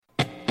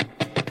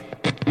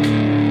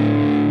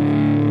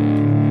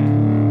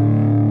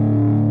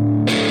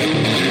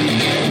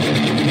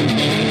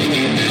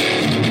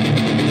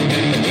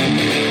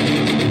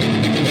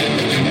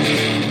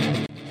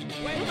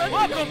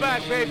Welcome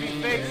back, baby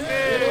faces.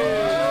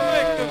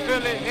 Lick the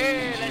villain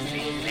here. Let's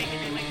see you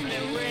taking it like the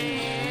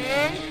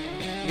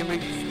ring. You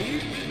make me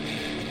sleep.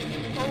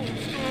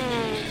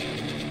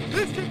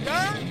 This the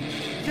guy,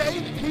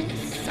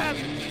 JP7.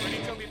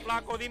 Buenito, mi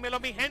flaco, dímelo,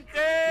 mi gente.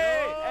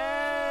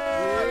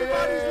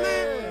 Everybody's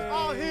lit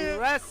out here.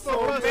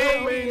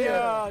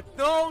 WrestleMania.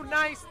 No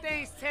nice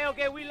things,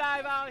 Tailgate. We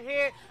live out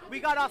here. We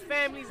got our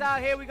families out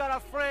here. We got our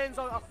friends.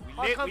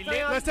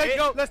 Let's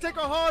take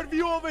a hard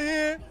view over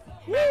here.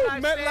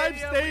 MetLife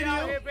Stadium.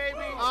 Out here, baby.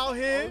 Out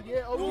here.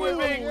 Doing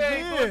big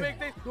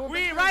things.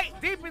 We right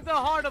deep in the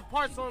heart of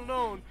parts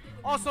unknown,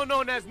 also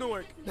known as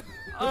Newark.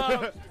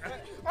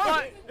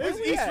 It's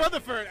East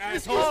Rutherford,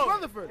 asshole. East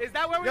Rutherford. Is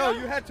that where we are?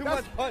 Yo, you had too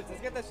much punch.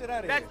 Let's get that shit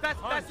out of here.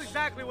 That's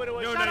exactly what it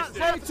was. No, Shout nice out, shit.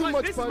 shout out Too to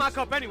much this punch. is my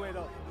cup anyway,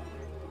 though.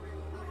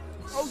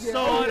 Oh yeah.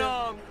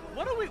 So,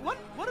 what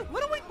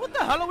the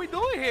hell are we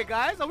doing here,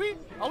 guys? Are we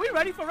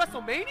ready for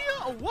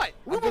WrestleMania or what?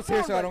 I'm just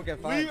here so I don't get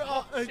fined. We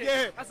are, Shit,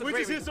 yeah. that's a We're great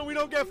just here reason. so we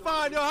don't get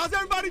fined. Yo, how's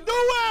everybody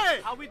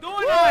doing? How we doing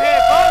out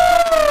here,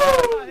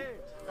 folks?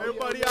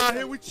 Everybody out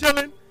here, we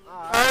chilling.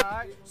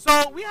 Alright.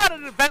 So we had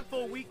an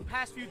eventful week,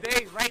 past few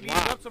days, right leading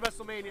up to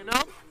WrestleMania.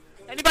 No?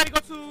 Anybody go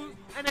to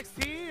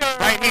NXT or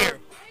Right here.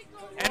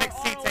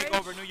 NXT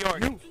TakeOver New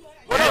York.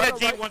 What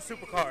is a G1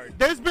 Supercard?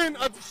 There's been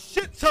a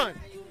shit ton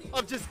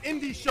of just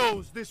indie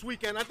shows this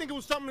weekend. I think it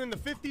was something in the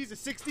 50s or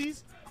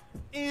 60s.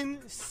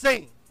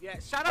 Insane. Yeah,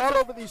 shout All out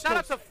over to these shout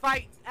out shows. to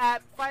Fight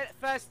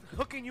Fest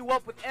hooking you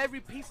up with every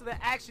piece of the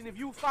action. If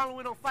you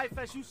following on Fight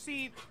Fest, you've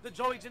seen the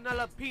Joey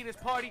Janela penis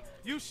party.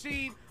 You've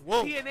seen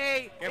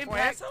TNA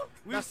Impact.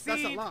 That's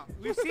a lot.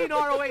 We've seen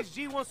ROH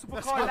G1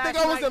 Supercard I last think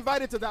I was night.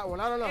 invited to that one.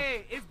 I don't know.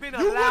 Hey, it's been a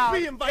You would loud.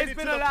 be invited It's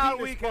been to a the loud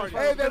penis weekend. party.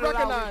 folks. Hey, It's they been a loud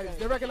recognize. weekend.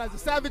 They recognize. The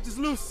savage is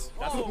loose.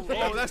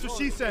 Oh, that's what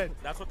she said.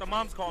 That's what the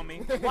moms call me.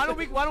 Why don't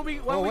we Oh, talk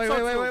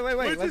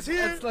wait. We're just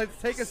here. Let's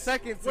take a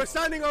second. We're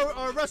signing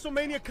our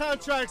WrestleMania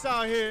contracts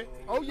out here.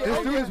 Oh yeah. This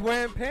Oh, dude yeah. is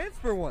wearing pants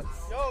for once.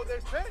 Yo,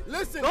 there's pants.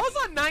 Listen. Those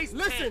are nice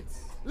Listen. pants.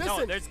 Listen.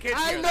 No, there's kids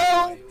I here.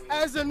 know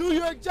as a New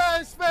York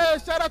Giants fan,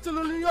 shout out to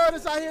the New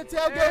Yorkers out here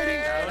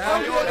tailgating. Hey,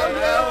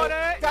 Oh,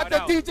 yeah. Got the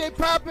DJ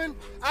popping.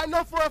 I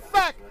know for a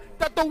fact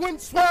that the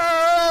wind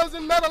swirls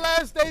in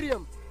Meadowlands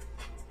Stadium.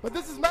 But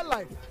this is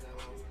MetLife.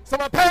 So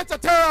my pants are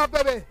tear off,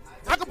 baby.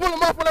 I can pull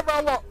them off whenever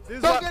I want.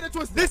 Don't get it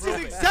twisted. This is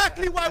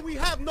exactly why we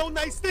have no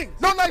nice things.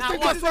 No nice Not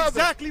things one. This is whatsoever.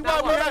 exactly why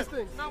Not we one. have.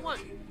 things. Not one.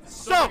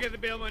 So, Get the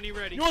bail money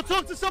ready. you want to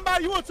talk to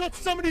somebody? You want to talk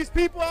to some of these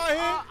people out here?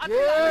 I think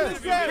Yeah. I need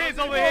some kids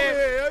over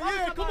here.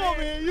 Yeah, come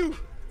over here, you.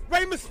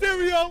 Rey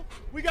Mysterio.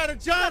 We got a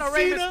John Got a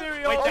Rey Cena.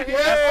 Mysterio. Wait, Oh, that-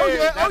 yeah. Oh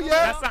yeah. Oh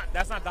yeah.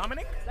 That's not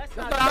Dominic? That's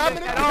not not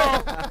Dominic at all.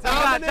 We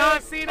got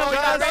John Cena. We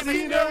got Rey John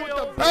Cena Mysterio with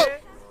the over belt. here.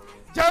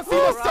 John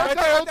Cena All sucked right.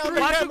 out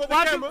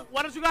Why 03. don't you-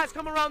 Why don't you guys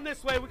come around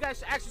this way? We got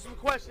to ask you some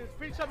questions.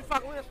 Pretty chubby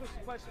fuck. Let's ask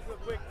some questions real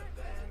quick.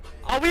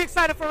 Are we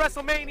excited for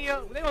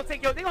WrestleMania? They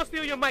gonna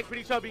steal your mic,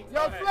 Pretty Chubby.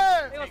 Yo,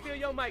 Flair. They gonna steal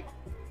your mic.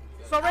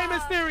 So Rey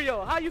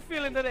Mysterio, how you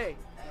feeling today?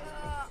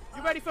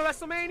 You ready for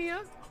WrestleMania?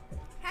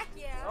 Heck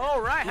yeah.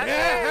 All right. Heck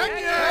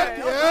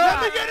yeah.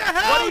 Let me get a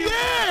hell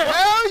yeah.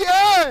 Hell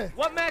yeah.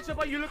 What matchup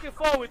are you looking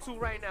forward to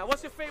right now?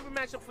 What's your favorite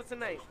matchup for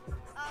tonight?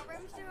 Rey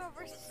Mysterio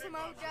versus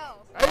Samoa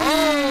Joe.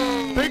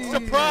 Hey. Big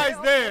surprise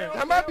there.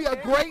 That might be a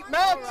great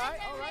match.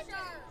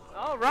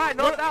 All right,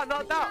 no doubt,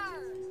 no doubt.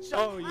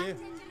 Oh, yeah.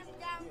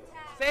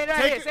 Say it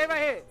right Take here. it. Say it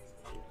right here.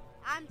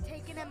 I'm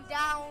taking him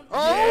down.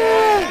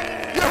 Oh,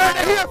 you heard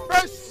it here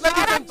first,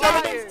 ladies and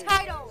gentlemen. His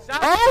title.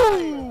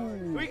 Oh.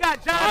 We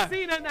got John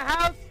Cena in the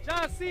house.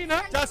 John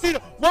Cena. John Cena.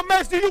 What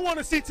match do you want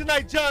to see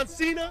tonight, John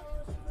Cena?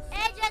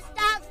 AJ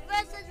Styles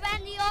versus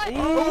Randy Orton.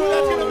 Ooh,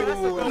 that's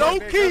a good low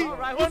one, key. All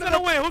right, who's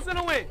gonna win? Who's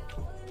gonna win?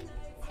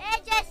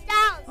 AJ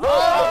Styles.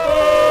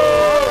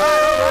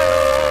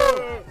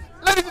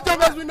 Ladies and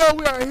gentlemen, as we know,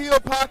 we are a heel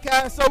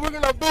podcast, so we're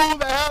going to boo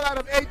the hell out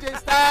of AJ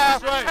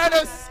Styles right. and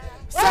his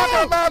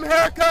soccer mom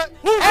haircut.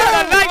 The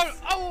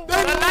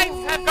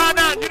lights have gone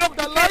on. You know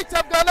The lights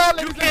have gone on,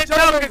 you ladies can't and tell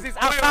gentlemen. because it's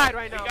outside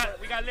right now.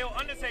 We got Lil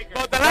Undertaker.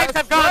 But the lights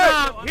have gone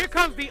right. on. Here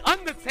comes the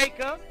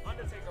Undertaker.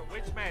 Undertaker,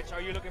 which match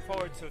are you looking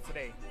forward to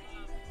today?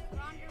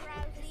 Ronda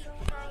Rousey,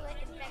 Charlotte,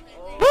 and Becky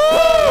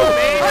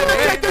Lynch.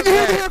 Undertaker, you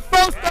hear it here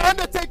first. The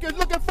Undertaker is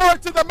looking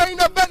forward to the main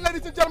event,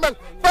 ladies and gentlemen.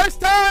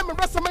 First time in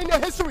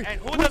WrestleMania history.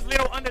 And who does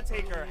Little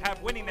Undertaker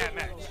have winning that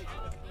match?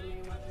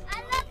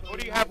 Who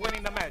do you have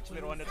winning the match,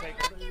 Little Undertaker?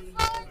 Looking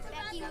forward to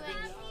Becky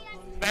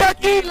Lynch.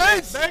 Becky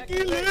Lynch.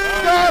 Becky Lynch.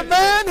 The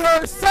man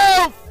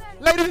herself.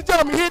 Ladies and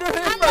gentlemen, you hear it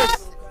here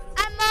first.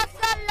 I'm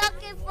also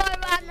looking for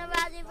Ronda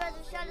Rousey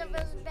versus Charlotte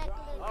versus Becky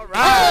Lynch. All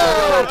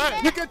Oh,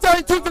 right. you can tell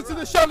he tuned into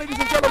the show, ladies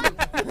and gentlemen.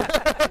 I want to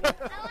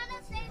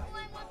say who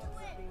I want to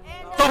win.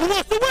 So who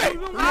wants to win?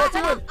 Who wants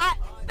to win?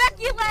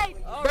 Becky Lynch.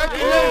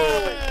 Becky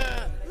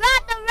Lynch.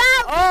 Ronda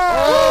Rousey.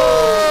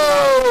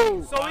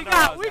 Oh! So we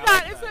got,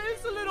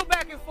 it's a little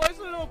back and forth. It's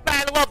a little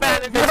battle. Well,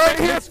 battle. You heard it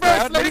here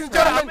first, ladies and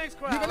gentlemen. Mixed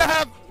You're crowd. going to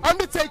have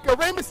Undertaker,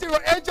 Rey Mysterio,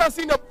 and John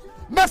Cena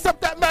mess up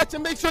that match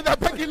and make sure that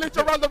Becky Lynch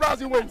or Ronda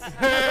Rousey wins.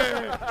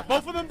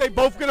 Both of them, they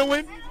both gonna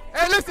win.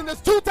 Hey, listen,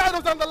 there's 2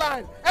 titles on the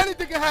line.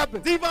 Anything can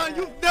happen. Devon,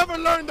 you've never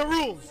learned the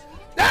rules.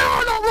 There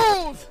are no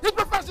rules. It's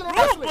professional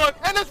wrestling, book.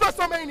 and it's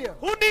WrestleMania.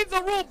 Who needs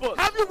a rule book?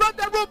 Have you read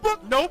that rule book?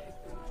 Nope.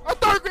 A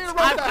 3rd grader wrote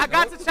that. I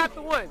got to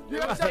chapter 1. You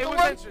got to It chapter was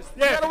 1?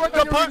 interesting. You gotta work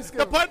on your reading The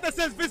skills. part that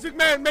says Vince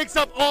McMahon makes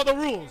up all the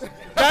rules.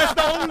 That's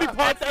the only part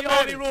That's that the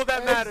only matters. rule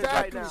that matters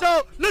right Exactly. now.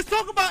 So let's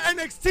talk about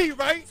NXT,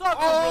 right?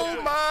 Oh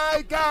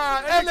my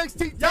God,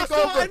 NXT Y'all saw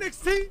takeover.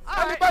 NXT?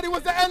 Anybody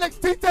was the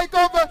NXT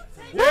takeover?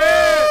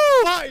 Yeah,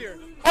 fire.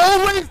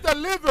 Always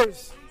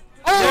delivers.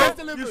 Always Yeah,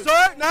 delivers. you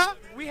saw it? Nah?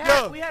 We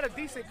had a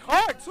decent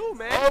card too,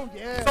 man. Oh,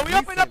 yeah, So we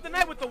opened decent. up the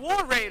night with the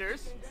War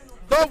Raiders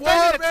The defending the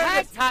War tag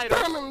Raiders.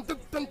 titles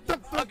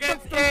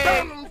against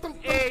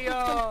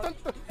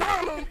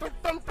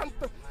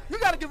You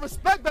gotta give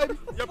respect, baby.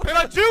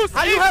 The juice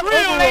How you is have real,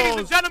 ladies overalls?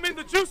 and gentlemen.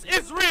 The juice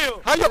is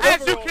real, How you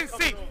have as you overalls?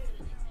 can see.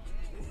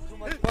 Too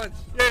much punch.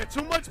 Yeah,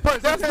 too much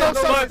punch. That's no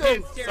such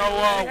thing.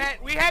 So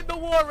we had the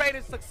War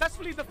Raiders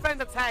successfully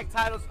defend the tag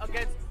titles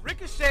against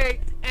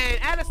Ricochet and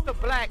Aleister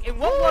Black in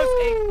what was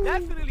a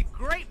definitely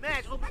great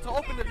match to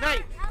open the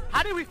night.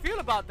 How did we feel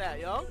about that,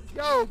 yo?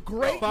 Yo,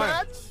 great Fire.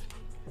 match.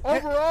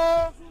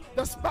 Overall,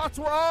 the spots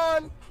were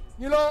on.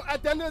 You know,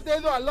 at the end of the day,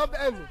 though, I love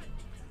the ending.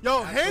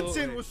 Yo, Absolutely.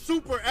 Hanson was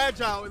super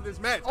agile in this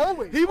match.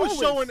 Always, He was always.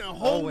 showing a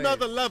whole Always.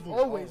 nother level.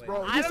 Always,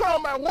 bro. I You don't saw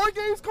him at War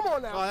Games? Come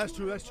on now. Oh, that's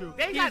true. That's true.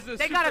 They got to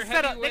set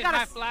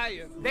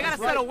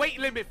a weight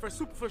limit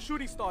for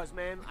shooting stars,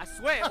 man. I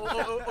swear,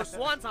 or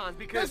swantons,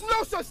 because There's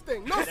no such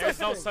thing. There's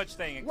no such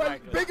thing. When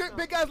Exactly.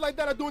 big guys like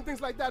that are doing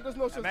things like that, there's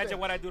no such Imagine thing.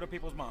 what I do to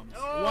people's moms.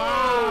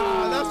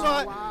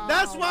 Wow.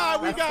 That's why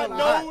we got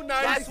no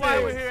nice that's why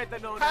we're things. here at the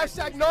No Nice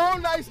Hashtag no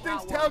nice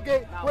things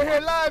tailgate. Not We're here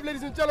one. live,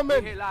 ladies and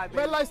gentlemen. We're here live,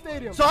 Red baby. Light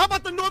Stadium. So how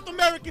about the North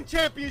American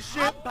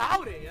Championship?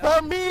 About it, yo.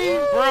 For me,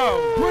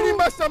 Bro. pretty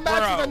much the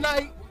match of Bro. the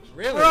night.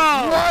 Really?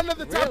 One of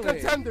the top Really?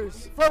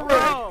 contenders. For real.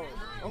 Bro.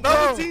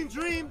 Velveteen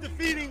Dream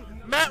defeating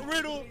Matt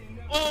Riddle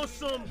on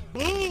some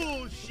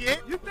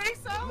bullshit. You think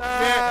so?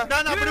 Yeah, no,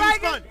 You but it didn't was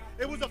like fun.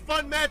 It was a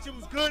fun match. It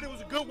was good. It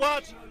was a good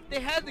watch. They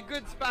had the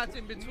good spots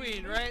in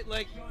between, right?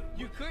 Like,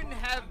 you couldn't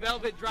have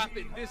Velvet drop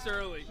it this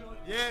early.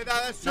 Yeah,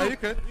 that's true. No, you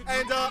could.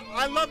 And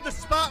I love the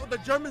spot with the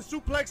German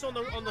suplex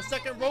on the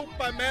second rope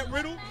by Matt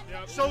Riddle.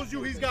 Shows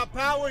you he's got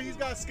power, he's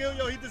got skill,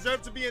 yo. He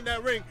deserves to be in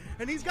that ring,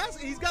 and he's got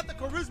the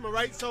charisma,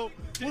 right? So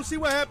we'll see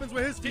what happens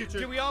with his future.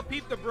 Did we all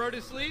peep the bro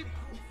to sleep?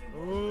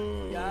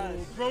 Ooh, Yes,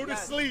 bro to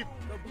yes. sleep.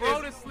 The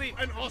bro is to sleep.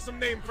 An awesome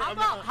name for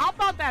How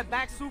about that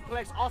back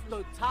suplex off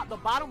the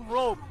bottom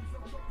rope,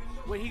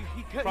 where he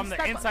From the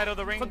stepped- inside of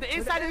the ring? From the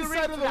inside of the ring.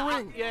 inside of to the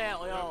ring. Yeah,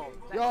 yo. Yo,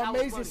 that was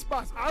amazing funny.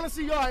 spots.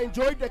 Honestly, yo, I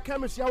enjoyed the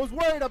chemistry. I was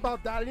worried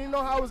about that. I didn't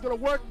know how it was going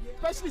to work,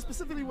 especially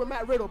specifically with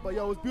Matt Riddle, but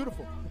yo, it was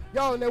beautiful.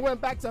 Yo, and they went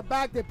back to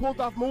back. They pulled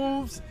off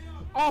moves,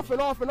 off and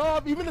off and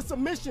off. Even the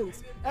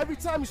submissions. Every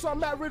time you saw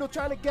Matt Riddle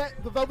trying to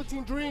get the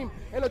Velveteen Dream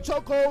in a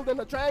chokehold and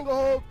a triangle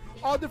hold,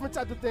 all different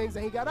types of things,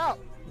 and he got out.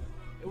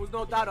 It was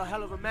no doubt a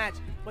hell of a match.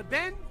 But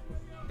then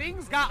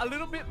things got a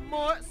little bit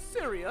more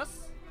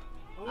serious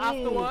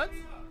afterwards.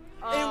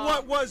 in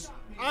what was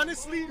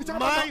honestly talking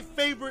my about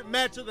favorite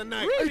match of the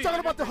night. Are you talking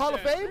about the Hall of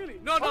Fame?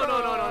 No.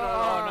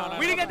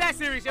 We didn't get that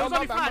serious. It was Oh,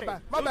 only my bad, Friday. my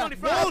It bad, was my only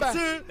bad.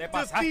 Friday.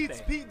 Walter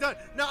defeats Pete Dunne.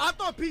 Now, I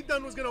thought Pete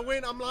Dunne was going to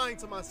win. I'm lying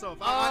to myself.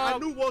 I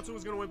knew Walter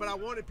was going to win, but I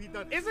wanted Pete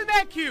Dunne. Isn't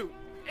that cute?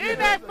 Isn't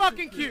that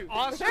fucking cute?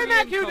 Awesome Isn't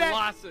that and cute that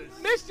Colossus.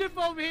 Mischief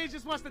over here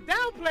just wants to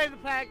downplay the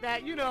fact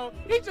that, you know,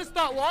 he just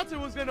thought Walter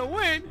was going to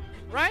win,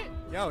 right?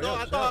 Yo, No, yo,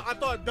 I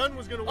thought Dunne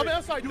was going to I win. mean,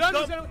 I'm sorry, You Dunn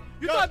was dumb- gonna,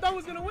 you Yo, thought Dunn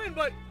was going to win,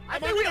 but I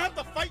Am I think going to have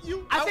to fight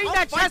you? I think I'll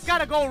that fight chest you. got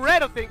to go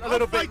red, I think, a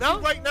little I'll bit, fight no?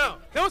 you right now.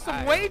 There was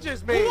some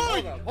wagers made. Who are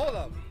Hold you? up, hold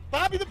up.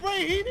 Bobby the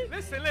Brain Heenan?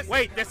 Listen, listen.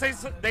 Wait, they say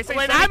When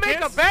Sonny I make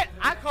Kiss? a bet,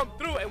 I come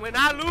through, and when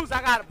I lose,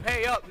 I gotta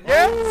pay up.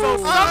 Yeah? So All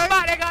right.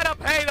 somebody gotta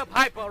pay the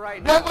piper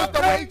right now. What was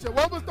the wager?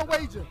 What was the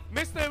wager?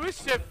 Mr.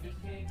 Mischief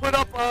put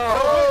up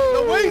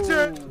The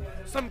wager,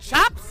 some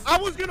chops. I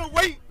was going to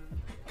wait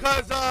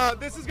because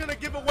this is going to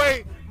give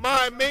away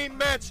my main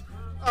match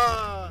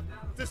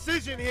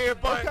decision here,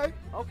 but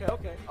Okay. Okay.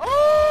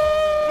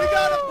 we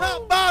got to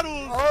pop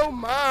bottles. Oh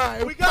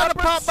my. We got to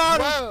Proper pop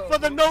bottles 12. for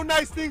the No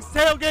Nice Things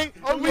tailgate.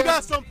 Oh, and we yeah.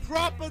 got some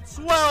proper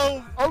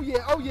 12 Oh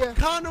yeah.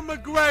 Conor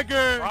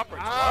McGregor Proper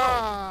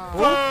Ah.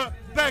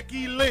 for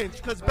Becky Lynch,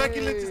 because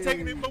Becky Lynch is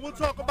taking it, but we'll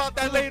talk about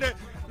that later.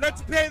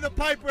 Let's pay the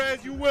piper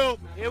as you will.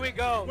 Here we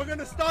go. We're going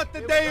to start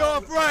the day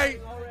off right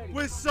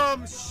with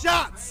some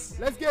shots.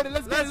 Let's get it.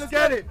 Let's get it. Let's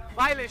get it.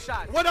 Violent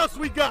shots. What else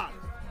we got?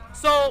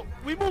 So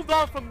we moved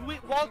on from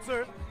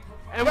Walter,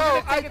 and Yo,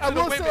 we're gonna take it I to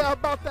the will say women.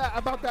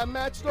 about that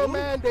match though,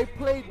 man. They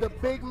played the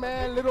big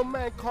man, little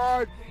man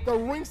card. The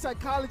ring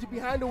psychology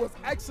behind it was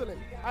excellent.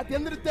 At the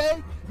end of the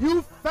day,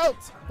 you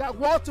felt that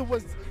Walter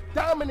was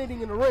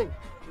dominating in the ring.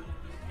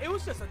 It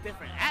was just a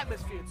different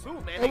atmosphere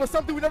too, man. It was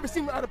something we've never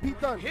seen out of Pete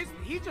Dunne.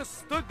 He just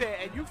stood there,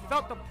 and you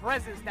felt the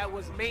presence that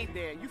was made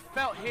there. You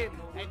felt him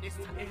and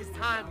his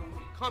time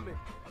coming.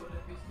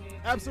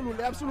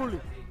 Absolutely.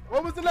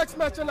 What was the next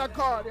match on that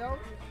card, yo?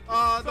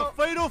 The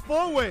Fatal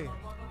 4-Way.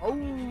 Oh.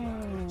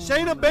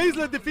 Shayna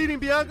Baszler defeating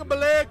Bianca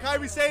Belair,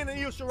 Kairi Sane, and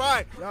Io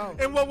Shirai. Yo.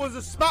 And what was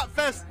a spot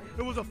fest,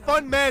 it was a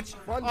fun match.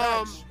 Fun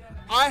match.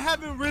 I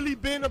haven't really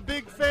been a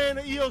big fan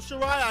of Io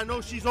Shirai. I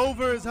know she's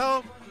over as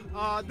hell.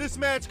 This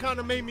match kind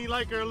of made me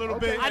like her a little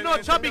bit. I know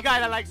a chubby guy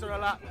that likes her a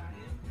lot.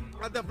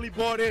 I definitely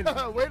bought in.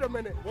 Wait a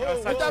minute. Whoa,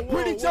 Is that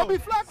pretty chubby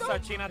Flaco? Esa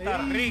china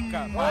está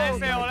rica. Oh,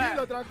 Parece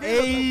hola.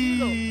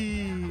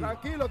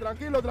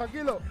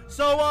 Tranquilo.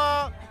 So,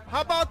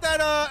 how about that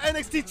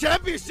NXT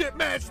Championship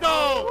match,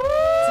 though? 2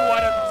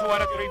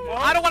 out of 3 falls.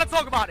 I don't want to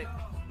talk about it.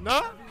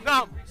 No?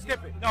 No,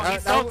 skip it. No,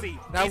 he's salty.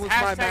 that He's was my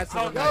hashtag match of the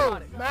salty.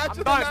 night. Yo, match of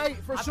the done. night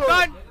for I'm sure.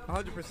 done.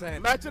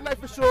 100%. Match of the night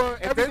for sure.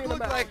 It Everything did in the look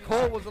match. like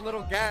Cole was a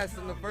little gassed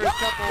in the first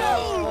couple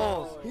of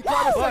falls. He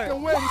caught his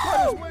second win. He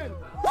caught his win.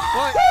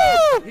 But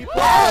he put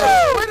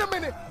Wait a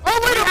minute. Oh,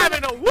 wait a minute.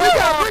 having a We war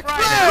got on Ric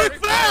Friday. Flair. Ric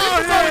Flair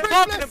We is got what Ric we're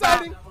Flair talking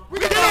sighting. about. We We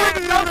got got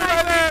Ric no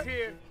Flair nice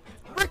here.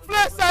 Ric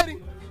Flair sighting.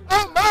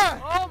 Oh,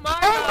 my. Oh my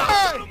Oh,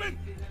 God. my.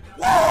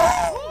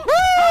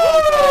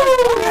 Woo!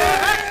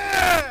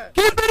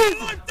 Keep it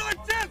easy.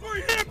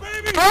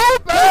 Oh,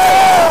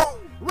 baby.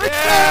 Ric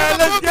Flair in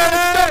the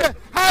building.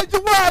 Hide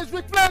your eyes.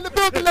 Ric Flair in the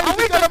building, ladies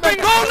and gentlemen.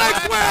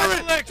 Rolex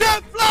wearing,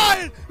 jet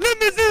flying,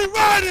 limousine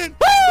riding.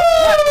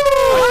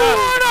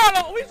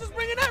 We just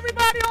bringing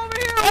everybody over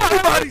here.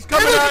 Everybody's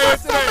coming It out here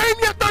is today.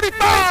 WrestleMania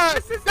 35.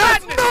 This is There's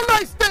madness. no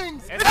nice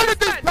things.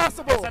 Anything's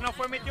possible. Esa no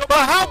fue mi tío But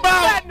how Paco.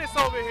 about Madness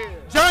over here.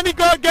 Johnny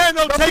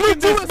Gargano The taking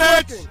Bluetooth this is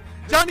match? working.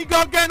 Johnny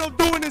Gargano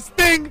doing his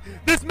thing.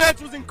 This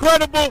match was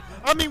incredible.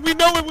 I mean, we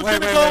know it was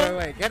going to go.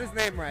 Wait. Get his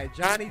name right.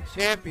 Johnny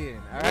Champion.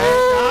 All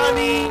right.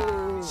 Johnny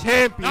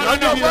Champion. No, I'll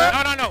no, give you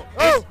that. no.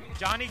 Oh. It's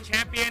Johnny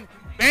Champion,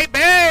 baby.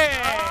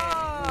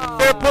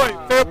 Fair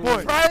point. Fair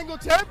point. Triangle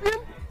champion?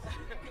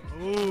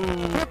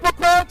 Ooh. Triple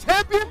crown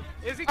champion?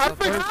 Is he I The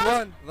fixed first it.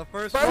 one. The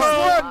first First one.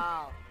 one.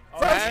 Wow.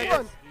 First Okay.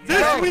 one. This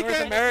Yo, weekend-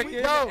 North American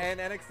Yo. and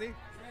NXT.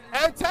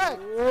 And tag.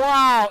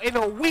 Wow, in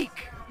a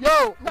week. Yo,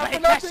 not for Like,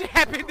 that nothing. shit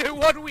happened in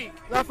 1 week.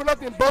 Not for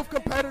nothing. Both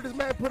competitors,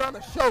 man, put on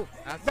a show.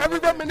 Absolutely.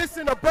 Very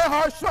reminiscent of Bret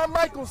Hart, Shawn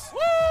Michaels.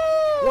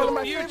 One of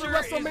my Future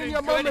favorite is in WrestleMania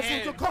good moments, which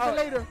hands. we'll cover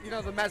later. You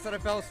know the match that I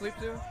fell asleep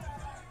to?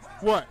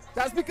 What?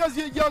 That's because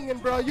you're youngin',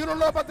 bro. You don't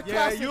know about the Yeah,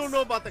 classics. you don't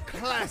know about the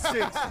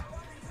classics.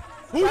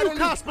 Who you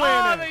Finally, All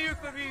cosplaying the as?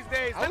 youth of these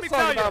days. I Let was me tell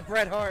talking you. about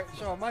Bret Hart,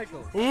 Shawn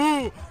Michaels.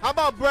 Ooh, how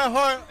about Bret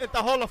Hart at the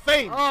Hall of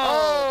Fame?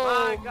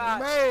 Oh, my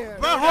God. man.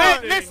 Bret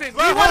Hart. Hey, listen,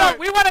 Bret Hart.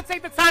 we want to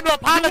take the time to You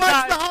watched the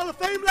apologize. Hall of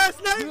Fame last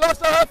You night? lost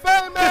to her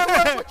fame,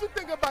 man. What you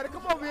think about it?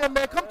 Come over here,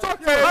 man. Come talk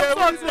to Yeah, me. yeah, Come what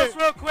talk you to us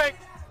think? real quick.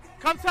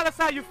 Come tell us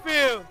how you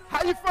feel.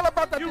 How you feel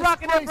about that? You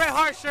rocking that disgrace? Bret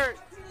Hart shirt.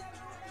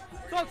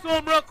 Talk to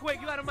him real quick.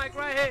 You got a mic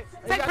right here.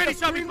 You Take got Pretty the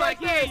Chubby screen mic. right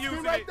He there, ain't screen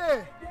using right it.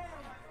 there.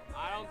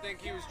 I don't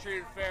think he was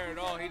treated fair at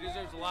all. He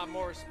deserves a lot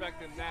more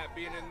respect than that.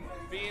 Being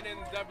in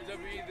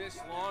WWE this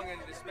long and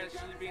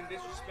especially being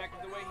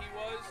disrespected the way he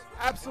was.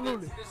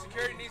 Absolutely. The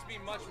security needs to be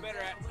much better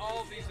at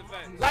all of these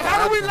events. Like,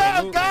 how do we let a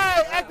Absolutely.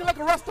 guy acting like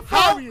a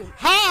Rastafarian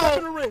step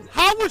in the ring?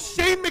 How was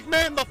Shane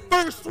McMahon the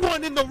first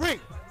one in the ring?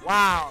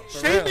 Wow.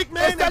 Shane real.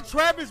 McMahon It's that- and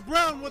Travis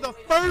Brown were the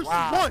first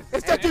one.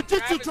 It's that And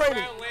jiu-jitsu Travis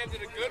training. Brown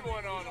landed a good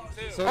one on him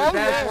too. So Oh, did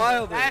Dash yeah.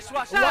 Wilder.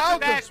 Shout out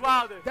to Dash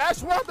Wilder.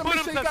 Dash Wilder Put made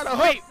him sure he to got a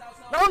sleep. hook.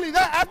 Not only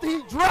that, after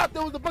he dropped,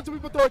 there was a bunch of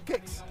people throwing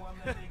kicks.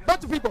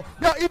 Bunch of people.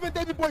 Yo, even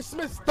Davey Boy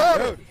Smith's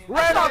daughter Dude.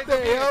 ran out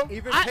there, yo.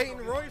 Even Peyton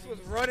Royce was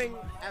running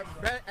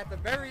at the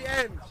very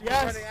end. She was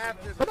Yes. running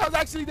after. But that was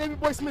actually Davey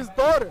Boy Smith's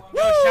daughter.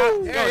 Yo,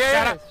 shout, Yeah, yo, yeah.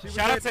 shout out, She was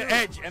shout out there to too.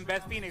 Edge and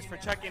Beth Phoenix for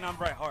checking on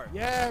Bret Hart.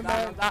 Yeah,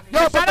 man.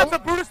 Yo, Yo, shout out but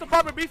to Brutus the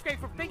Barber Beefcake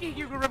for thinking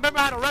you can remember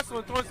how to wrestle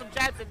and throwing some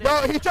jabs in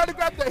there. yo, he tried to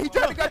grab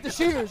the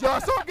shears. Yo, I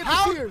saw him get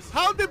the shears.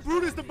 How did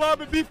Brutus the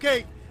Barber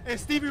Beefcake and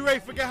Stevie Ray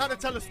forget how to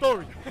tell a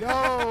story?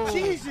 Yo,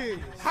 Jesus.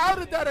 how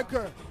did that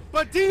occur?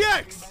 But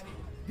DX,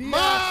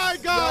 my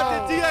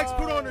God, did DX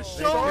put on a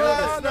show Put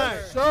last on night?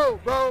 a show,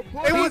 bro.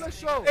 Put It on was- a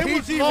show. it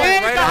was PG long. went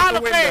Save right the out Hall the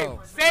of Fame.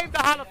 window. Save the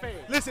Hall of Fame.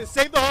 Listen,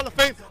 save the Hall of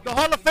Fame. The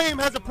Hall of Fame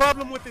has a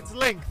problem with its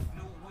length.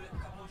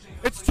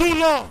 It's too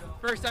long.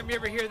 First time you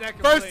ever hear that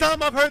complaint. First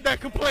time I've heard that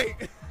complaint.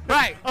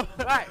 Right,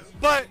 right.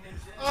 But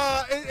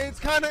it's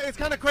kind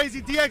of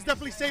crazy. DX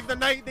definitely saved the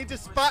night. They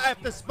just spot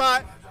after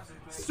spot.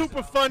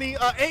 Super funny.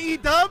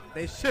 AEW.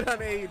 They shit on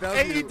AEW.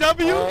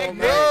 AEW? Oh, man.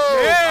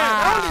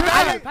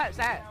 Yeah. Pat,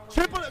 sad.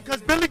 Triple,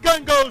 because Billy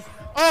Gunn goes,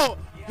 oh,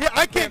 yeah,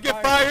 I can't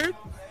get fired.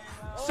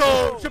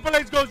 So Triple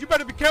H goes, you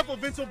better be careful.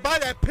 Vince will buy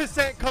that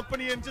pissant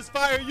company and just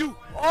fire you.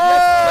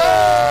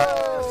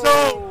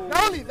 So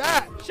Not only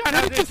that, Shout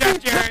out did to you see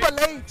Jeff Jarrett. Triple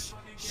H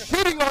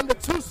shitting on the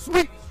Too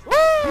Sweet?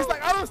 He's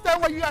like, I don't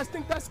understand why you guys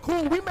think that's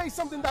cool. We made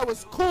something that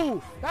was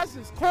cool. That's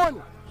just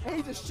corny. And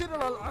he just shitted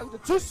on the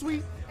Too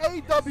Sweet,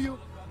 AEW.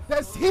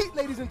 That's heat,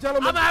 ladies and I'm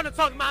gentlemen. gonna have to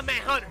talk to my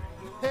man Hunter.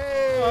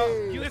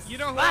 Hey. You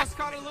know who else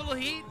caught a little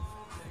heat?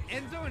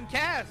 Enzo and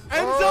Cass.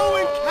 Enzo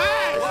and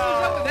Cass.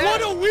 Wow.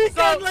 What a weekend,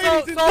 So-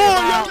 ladies and so-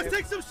 Y'all let's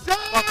take some shots.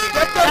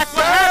 That's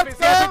what happens.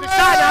 You have to take the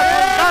shot out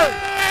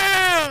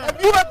of the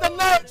If you at the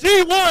night,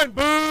 G1.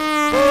 Boo.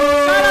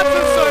 Shout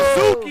out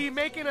to Suzuki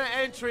making an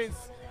entrance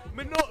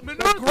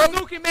Minoru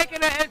Suzuki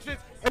making an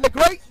entrance. And the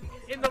great.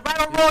 In the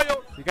Battle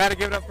Royal. You got to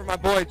give it up for my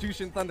boy,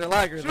 Jushin Thunder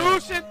Liger.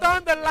 Jushin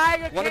Thunder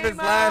Liger One of his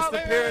last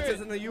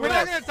appearances in the U.S. We're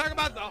not going to talk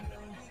about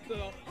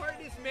the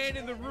hardest man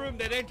in the room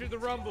that entered the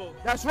Rumble.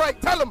 That's right.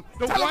 Tell him.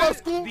 The Tell him, old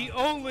school. the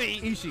only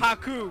Ishii.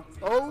 Haku.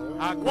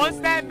 Oh. Once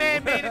that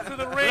man made it to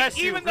the ring, Bless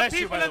you, even the bless you,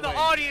 people by in the the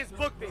way. audience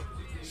booked it.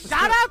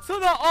 Shout out to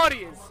the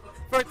audience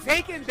for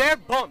taking their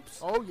bumps.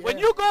 Oh, yeah. When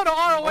you go to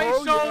ROH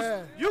Oh, shows,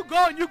 yeah. you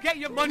go and you get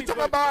your money.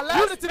 talking about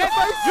ladder to the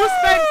face? You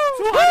spend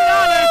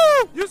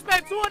 $200. You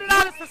spend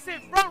 $200 to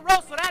sit front row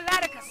so that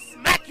ladder can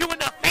smack you in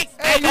the face.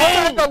 Hey, you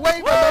signed the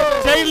waiver,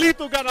 man. Jay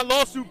Lethal got a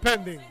lawsuit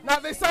pending. Now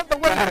they signed the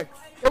waiver.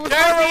 It was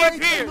Jersey ROH is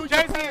in here. New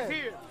Jersey Japan. is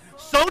here.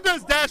 So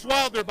does Dash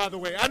Wilder, by the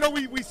way. I know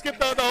we skipped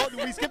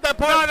we skipped that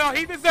No, part. no,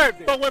 he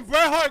deserved it. But when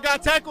Bret Hart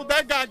got tackled,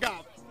 that guy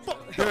got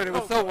fucked. Dude, it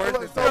was so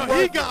worth it. so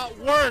Yo, he got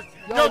worked.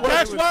 Yo,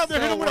 Dash Wilder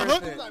hit him with a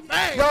hook. He was like,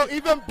 bang. Yo,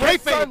 even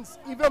Bret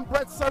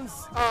Kayfabe.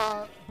 Son's,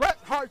 Bret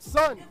Hart's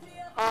son,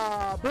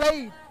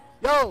 Blade.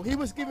 Yo, he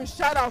was giving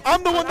shout outs.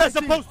 I'm the one that's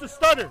supposed to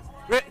stutter.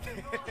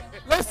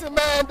 Listen,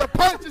 man, the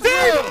punch is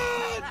real.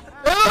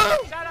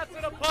 Shout out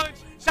to the Punch.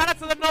 Shout out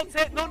to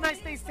the No Nice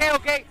Things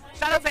Tailgate.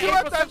 Shout out to Let's do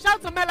April. it, Shout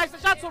out to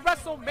MetLife. Shout out to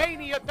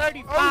WrestleMania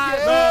 35.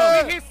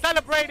 yeah. We're here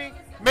celebrating.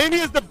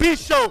 Mania's the B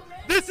show.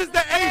 This is the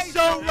A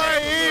show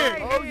right here.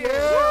 Oh, yeah.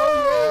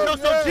 Oh, No,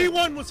 yeah. so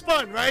G1 was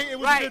fun, right? It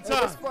was Right. a good It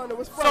time. was fun. It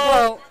was fun.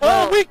 So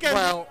all weekend.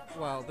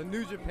 Well, the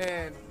New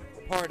Japan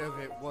part of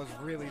it was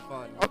really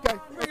fun. Okay.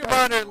 Ring of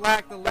Honor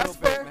lacked a little That's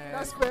bit, fair. man.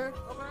 That's fair.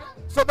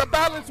 So the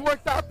balance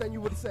worked out, then,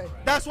 you would say.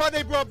 That's why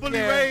they brought Bully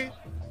Yeah. Ray.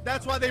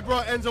 That's why they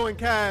brought Enzo and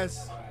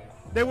Cass.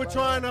 They were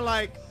trying to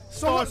like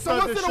So was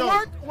star-stud it the a show.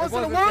 work? Was it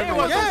a wasn't- work? it It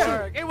was Yeah. a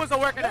work. It was a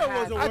work and a Yeah, it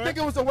half. was a I think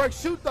it was a work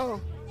shoot,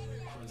 though.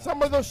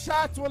 Some of those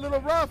shots were a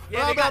little rough.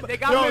 Yeah, they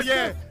got Yo, missed.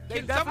 yeah. They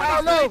Can definitely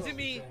somebody know. explain to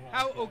me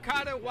how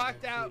Okada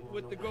walked out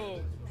with the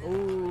gold?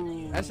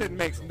 Ooh. That shit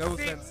makes no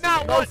See, sense.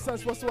 not No one,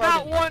 sense whatsoever.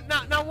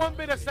 not one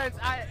bit of sense.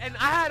 I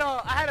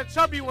had a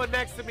chubby one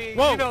next to me,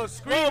 Whoa. you know,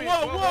 screaming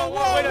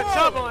Whoa, with a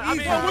chub on. I Easy.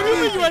 mean, What do you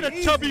mean you had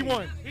a chubby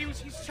one?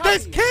 he's chubby.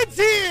 There's kids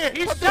here.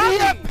 He's But did he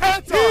have chubby.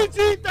 pants on?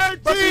 PG-13.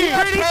 But he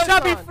had Pretty pants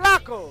chubby on.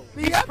 Flacco.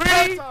 He He's had pretty.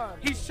 pants on.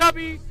 He's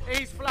chubby and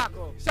he's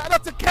Flacco. Shout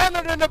out to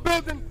Canada in the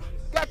building.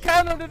 Got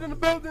Canada in the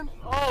building.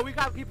 Oh, we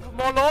got people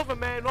from all over,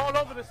 man, all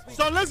over the state.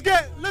 So let's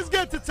get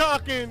to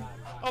talking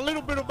a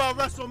little bit about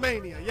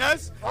WrestleMania.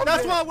 Yes, Okay.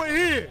 that's why we're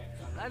here.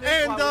 That is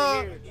And why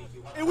we're here.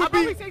 it How would about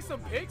we be take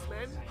some pics,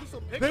 man? Do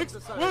some picks. picks. or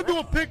something, We'll do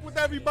a right? pick with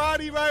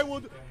everybody, right?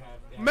 We'll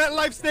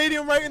MetLife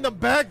Stadium right in the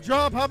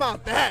backdrop. How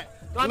about that?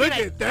 No, I Look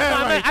mean, at that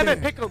I right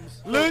meant there. pick'ems.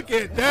 Look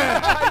at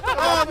that.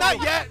 Oh,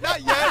 not yet.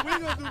 We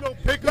ain't gonna do no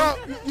pick Yo,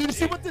 you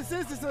see what this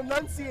is? It's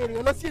enunciating.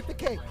 Enunciate the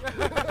cake.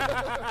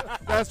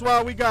 That's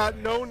why we got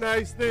no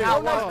nice things.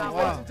 No Not nice one, Oh, things, not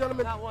ladies wow. and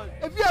gentlemen. Not one.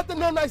 If you have the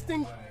no nice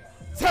thing,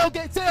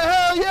 tailgate, say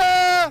hell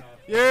yeah.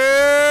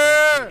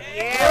 Yeah.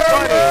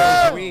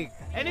 Yeah, buddy. Weak.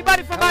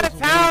 Anybody from out of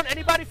town?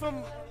 Anybody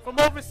from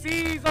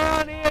overseas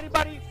on here?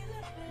 Anybody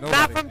not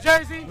Nobody. from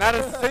Jersey? Not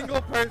a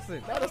single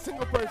person. Not a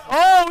single person.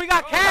 Oh, we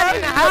got Cali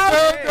in the house.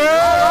 Alright, Hey,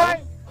 yeah. all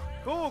right.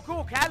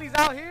 Cool. Cali's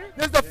out here.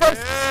 This is the first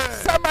Yeah.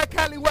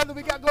 semi-Cali weather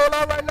we got going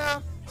on right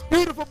now. It's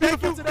beautiful,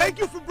 beautiful today. Thank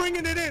you for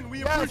bringing it in. We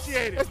Yes,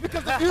 appreciate It's it.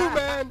 because of you,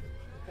 man.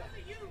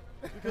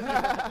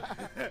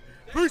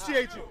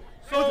 Appreciate you.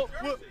 So,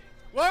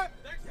 what?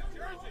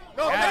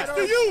 No, Yeah, thanks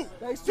to you.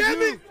 Thanks to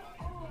Jimmy. you.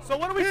 So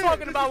what are we Here, talking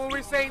this about is- when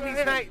we're saying these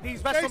Thanks to you.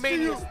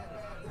 WrestleManias?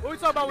 What we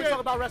talking about? We Yeah. talk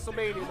about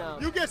WrestleMania now.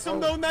 You get some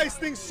no nice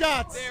things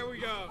shots There we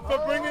go. for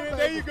bringing it.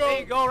 There you go. There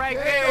you go, right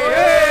Yeah.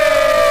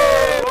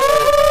 there.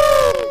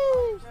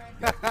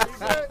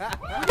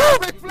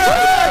 Ric Flair.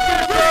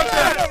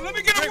 Let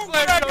me get a Ric whoop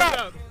Flair back showed up.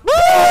 up.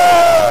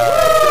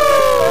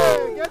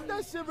 Get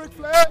that shit, Ric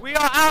Flair. We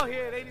are out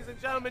here, ladies and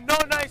gentlemen. No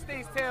nice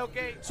things,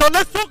 tailgate. So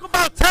let's talk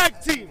about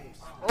tag teams.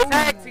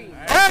 Tag team.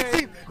 Tag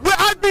team. Well,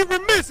 I'd be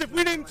remiss if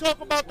we didn't talk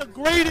about the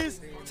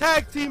greatest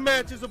tag team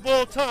matches of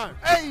all time.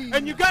 Hey.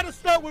 And you got to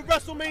start with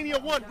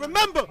WrestleMania 1.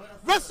 Remember,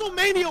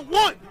 WrestleMania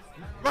 1,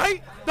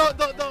 right?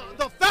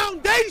 The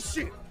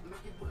foundation.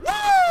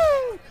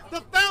 Woo!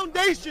 The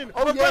foundation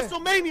Oh, of yeah.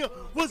 WrestleMania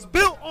was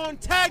built on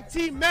tag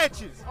team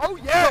matches. Oh,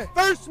 yeah.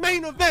 First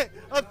main event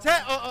of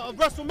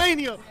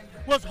WrestleMania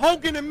was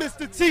Hogan and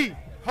Mr. T.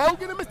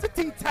 Hogan and Mr.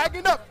 T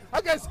tagging up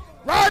against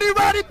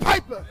Roddy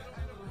Piper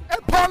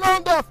and Paul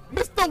Orndorff,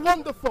 Mr.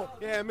 Wonderful.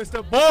 Yeah,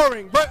 Mr.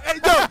 Boring. But hey,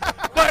 yo,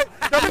 but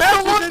the match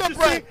Mr. was Wonder interesting,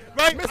 Bread.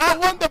 right? Mr.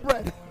 Wonder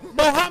Bread.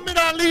 Muhammad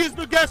Ali is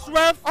the guest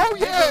ref. Oh,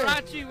 yeah.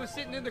 Liberace was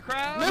sitting in the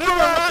crowd.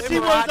 Liberace was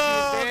Liberace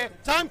was there.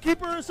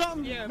 timekeeper or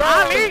something. Yeah.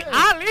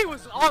 Ali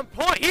was on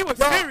point. He was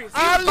Yo, serious. He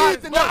was Ali about his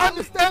did not money.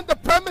 understand the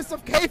premise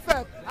of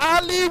kayfabe.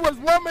 Ali was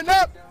warming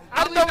up.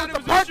 I don't know thought what it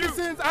the was a shoot.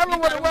 Parkinson's. I don't know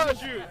what it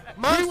was. He was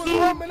Monsoon,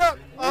 warming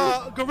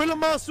up. Gorilla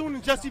Monsoon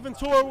and Jesse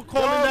Ventura were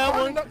calling Yo, that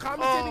calling one. up,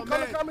 commentating, color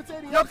man.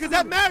 commentating, Yo, because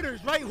that absolutely.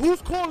 matters, right?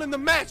 Who's calling the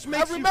match I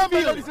makes you remember,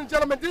 feel ladies it. and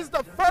gentlemen, this is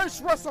the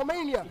first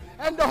WrestleMania,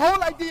 and the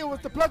whole idea was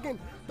to plug in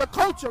the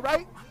culture,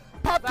 right?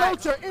 Pop Facts,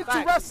 culture into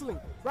facts. wrestling.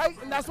 right?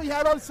 And that's why you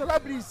had all the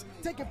celebrities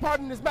taking part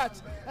in this match.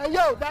 And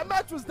yo, that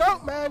match was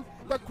dope, man.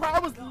 The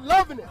crowd was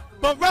loving it.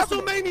 But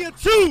WrestleMania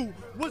 2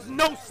 was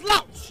no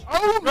slouch.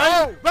 Oh,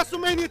 right? no.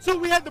 WrestleMania 2,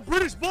 we had the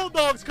British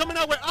Bulldogs coming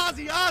out with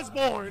Ozzy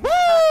Osbourne. Woo!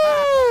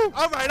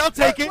 All right, I'll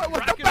take it. What's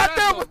Rock the and back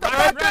there? wrestle. What's the Rock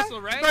back and there?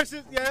 wrestle, right?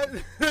 Versus, yeah,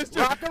 it's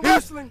true. Rock and He was-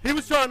 wrestling. He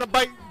was trying to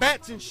bite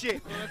bats and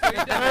shit. That's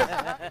what he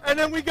does. And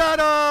then we got,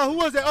 who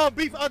was it? Oh,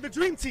 the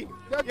Dream Team.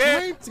 The Yeah.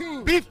 Dream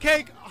Team.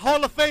 Beefcake,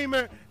 Hall of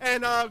Famer,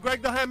 and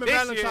Greg the Hammer This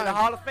Valentine. year, the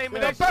Hall of Fame The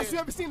this best you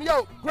year. ever seen.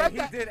 Yo, Greg,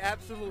 And he did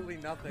absolutely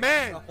nothing.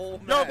 Man. The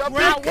whole Yo, match.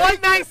 Not one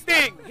nice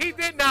thing. He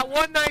did not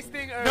one nice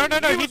thing early.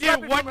 No, he was did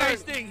repping one from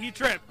nice early. thing. He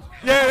tripped.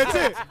 Yeah, that's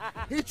it.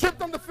 he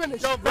tripped on the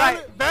finish. Yo,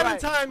 Right,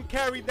 Valentine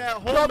carried that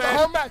whole Yo, match. the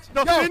whole match.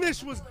 The Yo,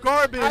 finish was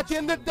garbage. At the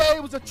end of the day,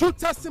 it was a true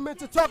testament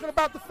to talking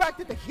about the fact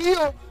that the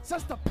heel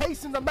sets the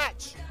pace in the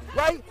match,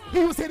 right? He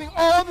was hitting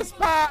all the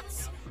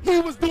spots. He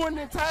was doing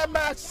the entire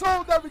match,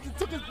 sold everything,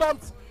 took his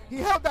bumps. He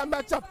held that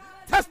match up.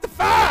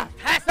 Testify!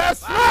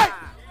 That's right!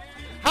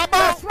 How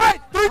about That's right!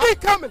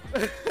 3D coming!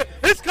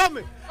 it's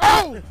coming?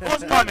 Oh!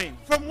 It's coming.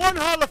 From one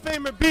Hall of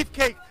Famer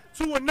Beefcake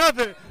to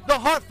another, the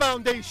Hart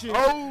Foundation.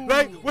 Oh.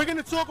 Right? We're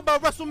gonna talk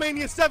about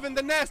WrestleMania 7.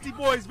 The Nasty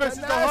Boys versus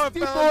the Hart Nasty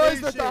Boys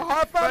Foundation. with the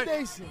Hart Right?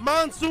 Foundation.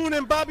 Monsoon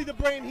and Bobby the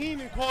Brain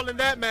Heenan calling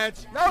that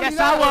match. No, Yes, he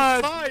I not.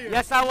 was. fire.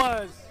 Yes, I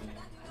was.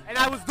 And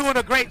I was doing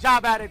a great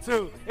job at it,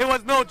 too. It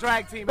was no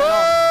drag team at Boo!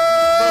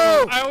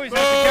 all. I always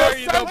have to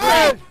carry you though,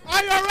 Hey, bro.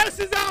 IRS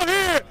is out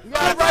here. You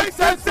got right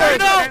Censor.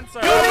 censor.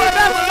 Censor. You leave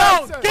them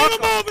alone. Get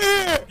him over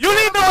here. You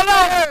leave them alone.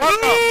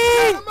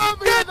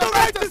 Get the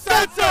right to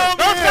censor over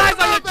Those here. guys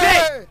are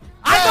legit.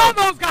 I know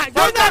those guys.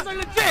 Those guys are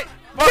legit.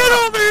 Get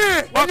over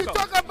here. When you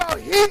talk about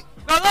heat,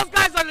 No, those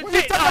guys are when you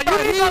legit. talk No, you about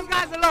leave heat, those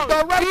guys alone.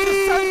 the right to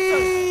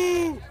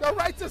censor. Boo. The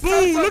right to Boo.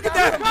 censor. Look at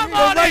that. Come The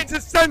on right in.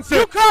 to censor.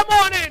 You come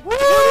on in. You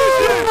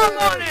come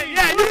on in.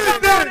 Yeah, you Look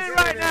at come on this. in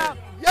right now.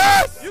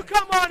 Yes! You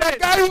come on in. The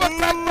guy who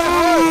attacked my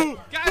heart.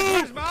 Guys,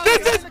 where's Molly?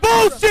 This is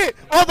bullshit.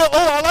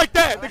 I like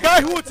that. The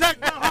guy who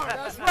attacked my heart.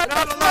 That's right. Not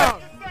That's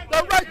allowed. right.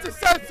 The right to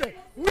censor.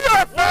 We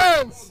are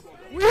fans.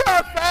 We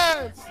are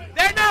fans.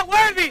 They're not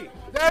worthy.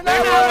 They're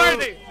They're not not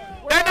worthy.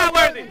 They're not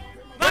worthy.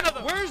 None of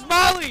them. Where's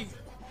Molly?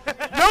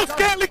 No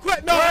scantly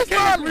question. No, I Where's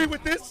can't Molly? agree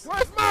with this.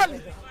 Where's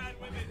Molly?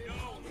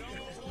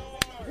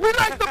 We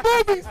like the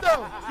boobies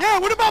though. Yeah,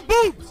 what about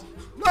boobs?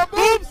 No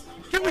boobs.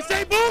 Can we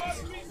say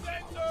boobs?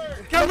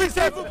 Can we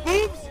say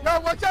boobs? Yo,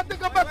 what y'all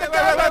think about the Wait,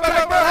 guy wait, who wait,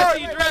 attacked my wait, heart?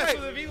 wait, He dressed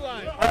with a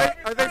V-line.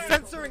 Are they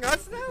censoring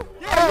us now?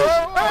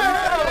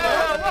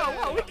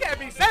 Whoa, we can't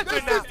be censored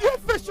This now. is the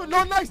official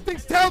No Nice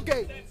Things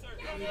tailgate.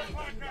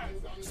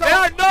 So, There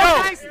are no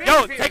nice things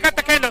Yo, here. take out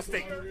the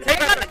candlestick.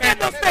 Take out the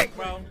candlestick.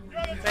 bro.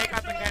 Take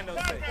out the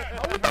candlestick.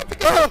 are we about to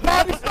get the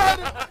party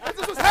started? Is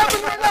this what's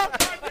happening right now?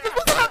 Is this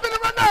what's happening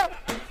right now?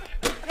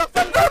 Yo,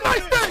 fellas, No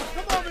Nice Things.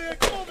 Come over here.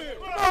 Come over here.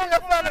 Come on, you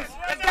fellas.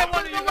 Let's get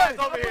one of you guys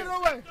over Put it here.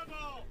 away.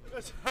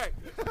 That's right.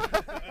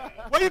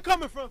 Where you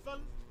coming from,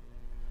 fellas?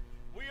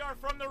 We are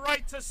from the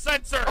right to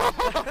censor.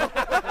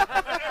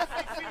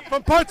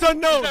 From parts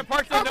unknown.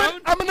 Parts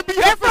unknown? I'm gonna be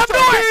They're here from for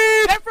Newark.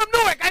 sure. They're from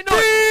Newark. I know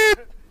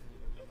it.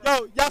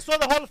 Yo, y'all saw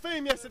the Hall of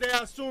Fame yesterday, I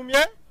assume,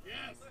 yeah?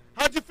 Yes.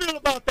 How'd you feel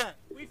about that?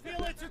 We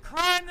feel it's a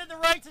crime that the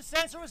right to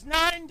censor was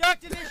not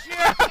inducted this year.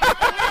 We're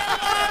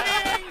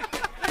applauding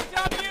the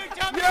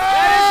WWE.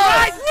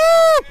 Right.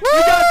 We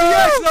got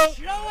DX, though.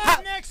 Show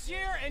up next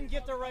year and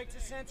get the right to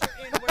censor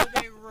in where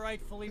they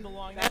rightfully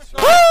belong. That's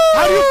right.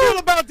 How do you feel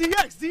about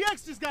DX?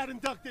 DX just got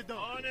inducted,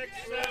 though.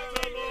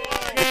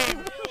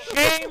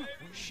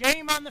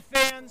 Shame on the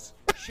fans,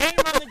 shame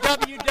on the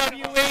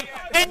WWE,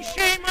 and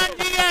shame on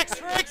DX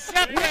for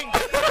accepting.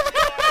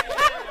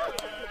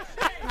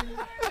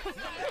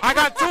 I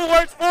got 2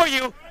 words for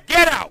you.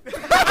 Get out.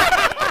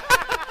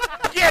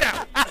 Get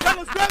out.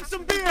 Fellas, grab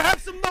some beer, have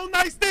some No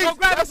Nice Things. Go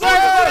grab a That's beer.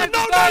 all.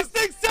 No Nice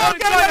Things. Go Tailgate,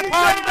 enjoy the ladies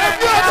party, and man.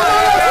 gentlemen.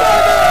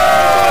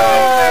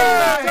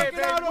 Check it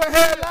out. We're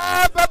here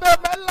live, baby.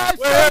 MetLife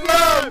We're here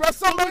Stadium. live.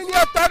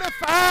 WrestleMania Talking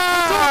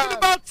 35.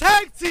 about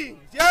tag teams,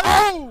 yeah?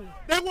 Oh,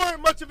 They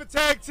weren't much of a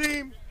tag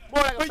team.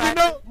 More like a But you faction.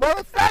 know, more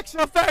affection.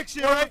 a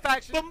faction, More right?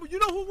 faction. But you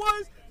know who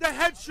was? The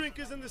Head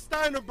Shrinkers and the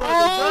Steiner Brothers,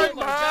 Oh right?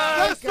 my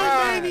God.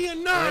 WrestleMania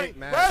 9. Great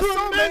match.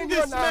 Tremendous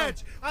WrestleMania 9.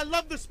 match. I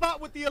love the spot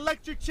with the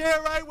electric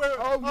chair, right? Where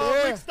Oh,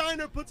 yeah. Rick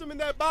Steiner puts him in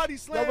that body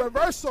slam. The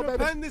reversal, baby.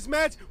 Tremendous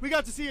match. We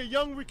got to see a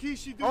young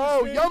Rikishi do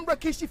Oh, his thing. young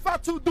Rikishi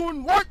Fatu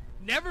doing work.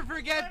 Never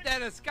forget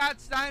that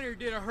Scott Steiner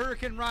did a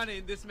Hurricane Rana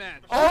in this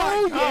match.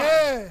 Oh,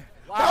 yeah.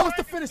 That was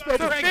the finish, baby.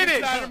 To finish.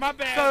 Steiner, my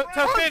bad.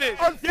 To finish.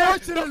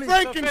 Unfortunately. The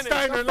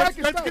Frankensteiner. Let's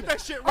get that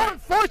shit right.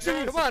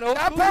 Unfortunately, Come on, old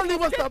that school. probably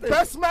was the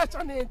best match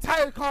on the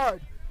entire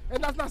card.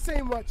 And that's not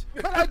saying much.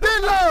 But I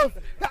did love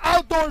the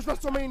outdoors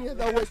WrestleMania,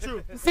 though. With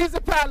true. the Caesar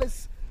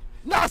Palace,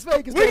 Las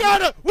Vegas. We baby.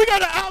 got an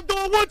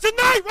outdoor one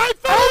tonight, right,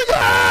 fellas? Oh,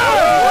 yeah!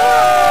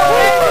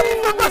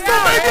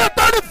 WrestleMania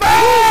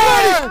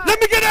 35! Let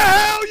me get a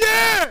hell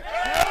yeah!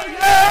 Hell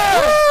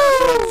yeah!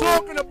 That's what I'm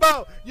talking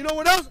about. You know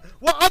what else?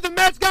 What other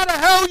match got a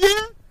hell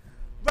yeah?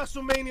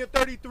 WrestleMania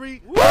 33.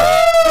 The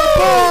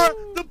Bar,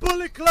 the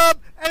Bullet Club,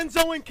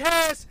 Enzo and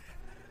Cass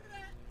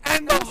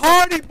And the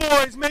Hardy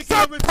Boys making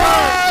a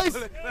Surprise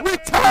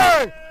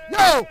return.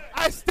 Yo,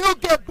 I still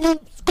get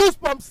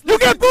goosebumps. You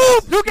get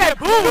boobs. You get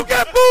boobs. You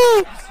get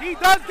boobs. He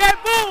does get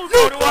boobs.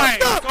 So do I.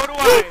 So do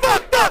I. You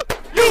fucked up.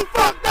 You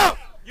fucked up.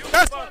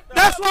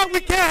 That's why we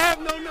can't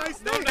have no nice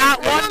things. Not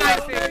one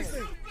nice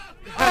thing.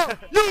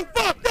 You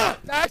fucked up.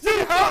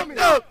 Actually, help me.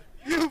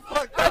 You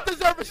fucked I up.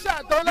 deserve a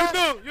shot, don't I?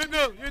 You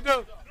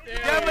do. Give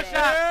him a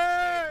shot.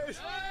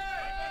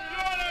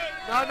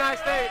 No nice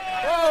thing.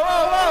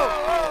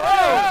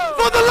 Whoa.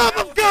 For the love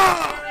of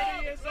God.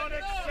 Is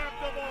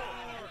unacceptable.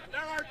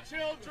 There are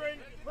children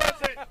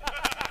present.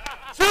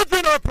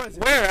 Children are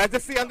present. Where? I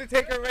just see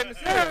Undertaker and Rey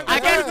Mysterio. I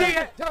guarantee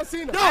you. John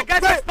Cena. I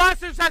guess the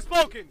sponsors have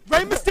spoken. Rey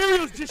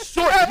Mysterio's just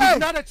short. He's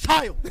not a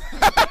child.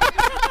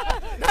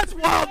 That's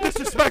wild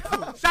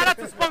disrespectful. Shout out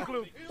to Spunk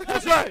Loop.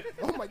 That's right.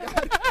 Oh my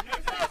God.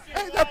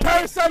 Hey, they're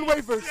Parasite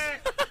waivers.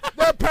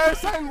 They're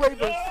Parasite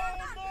waivers.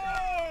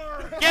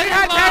 We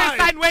had Harry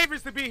sign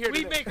waivers to be here.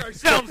 We today. make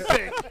ourselves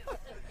sick.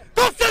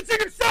 Don't censor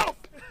yourself.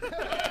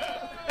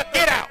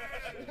 Get out.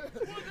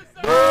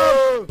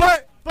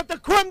 But the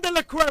creme de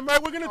la creme,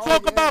 right? We're going to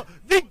talk about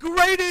the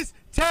greatest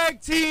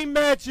tag team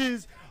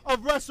matches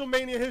of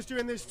WrestleMania history,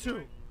 and there's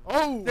two.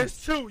 There's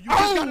two. You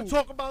just got to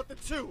talk about the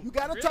two. You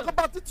got to talk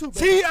about the two,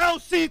 baby.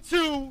 TLC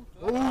 2,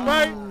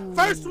 right?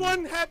 First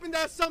one happened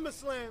at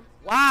SummerSlam.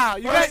 Wow,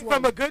 you First went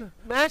from a good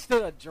match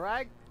to a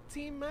drag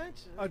team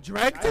match? A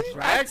drag team?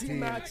 Drag team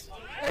match.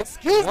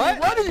 Excuse me,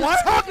 what are you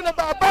talking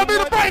about, Bobby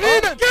the Brain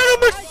Heenan? Get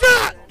him a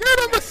shot! Get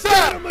him a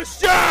shot! Get him a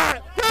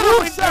shot! Get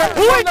him a shot!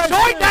 Who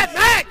enjoyed that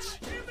match?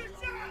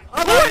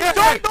 Who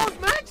enjoyed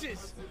those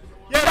matches?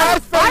 Yeah, that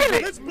was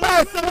violent. Let's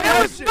blast some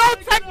There was action. no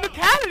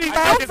technicality. I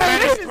No think this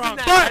man is finishes in drunk.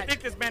 that I match.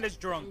 think this man is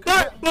drunk.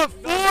 But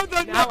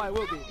before Now I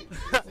will be.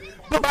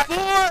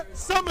 before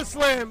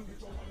SummerSlam,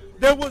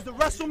 there was the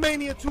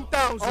WrestleMania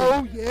 2000.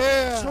 Oh,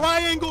 yeah.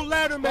 Triangle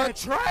ladder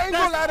match. triangle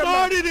that ladder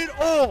match. started it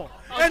all.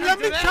 And let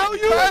me tell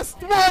you,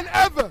 Best one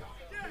ever.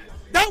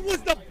 that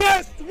was the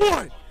best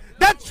one.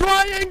 That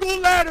triangle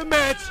ladder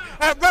match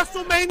at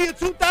WrestleMania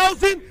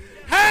 2000,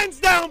 hands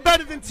down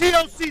better than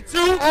TLC 2.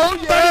 Oh,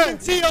 yeah. Better than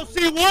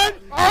TLC 1.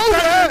 Oh,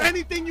 better yeah. than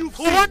anything you've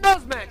Who seen. won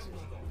those matches?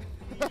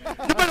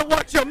 You better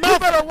watch your You mouth.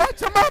 better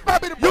watch your mouth,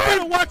 Bobby the You Brain.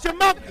 better watch your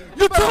mouth.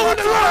 You're better towing watch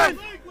the your line.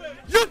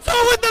 You're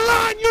towing the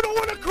line. You don't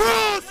want to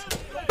cross.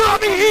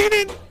 Bobby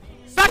Heenan.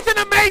 Such an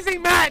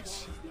amazing match.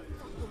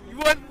 You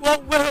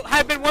will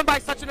have been won by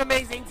such an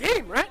amazing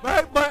team, right?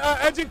 Right, but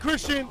Edge and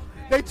Christian,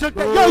 they took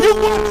that.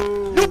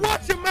 Yo, you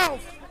watch your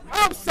mouth.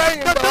 I'm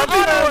saying, The though, Dudley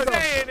All I'm Boys,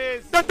 saying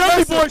is, the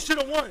Dudley Boys should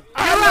have won. you're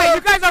right. You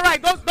guys are right.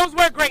 Those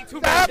were great two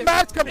that matches.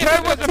 match compared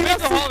It was with a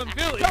Mental Hall TLC, in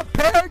Philly.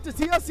 compared to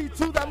TLC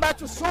 2, that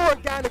match was so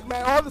organic,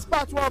 man. All the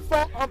spots were on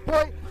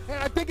point,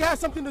 and I think it has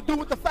something to do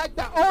with the fact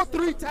that all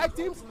three tag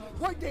teams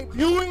were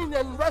debuting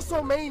in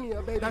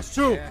WrestleMania, baby. That's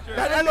true.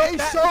 That they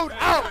showed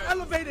out.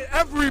 Elevated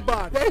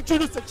everybody. They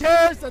introduced the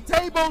chairs, the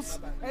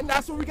tables, and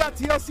that's what we got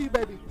TLC,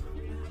 baby.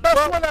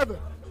 Best one ever.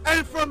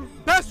 And from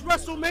best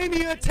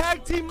WrestleMania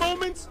tag team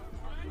moments,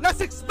 let's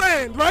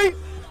expand, right?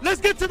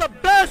 Let's get to the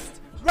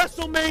best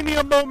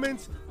WrestleMania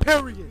moments,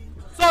 period.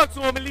 Talk to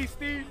him, at least,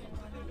 Steve.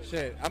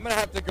 Shit, I'm gonna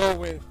have to go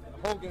with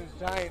Hogan's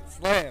Giant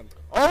Slam.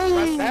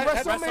 Oh,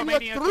 That's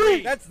WrestleMania WrestleMania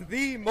 3. That's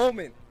the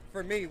moment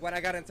for me when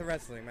I got into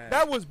wrestling, man.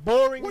 That was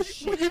boring Was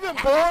as you shit. even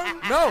born?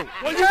 No.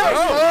 Was you even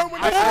born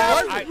when you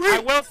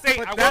I will say,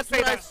 But I will that's say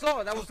what I that.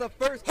 saw. That was the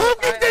first thing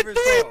Hogan I did ever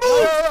 3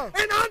 saw.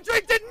 moves, and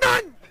Andre did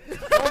none.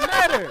 Don't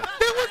matter.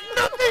 There was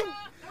nothing.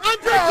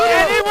 Andre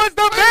And did it was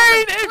the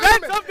main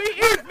event of the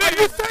Are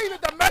you evening. saying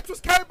that the match was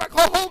carried by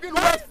Hulk Hogan, who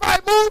has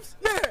 5 moves?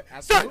 Yeah.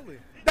 Absolutely.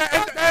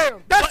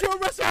 Damn. That's your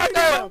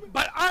WrestleMania moment.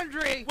 But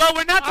Andre, Well,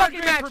 we're not talking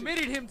Andre matches.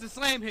 permitted him to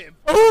slam him.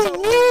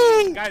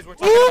 Ooh. Guys, we're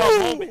talking about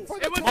moments.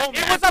 It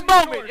was a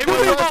moment. It Passing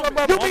was the a torch.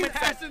 moment. Moments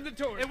Passing the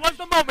torch. It was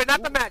the moment,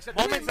 not the match.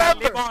 Moments that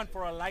live on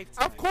for a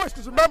lifetime. Of course,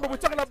 because remember, we're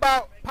talking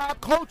about pop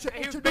culture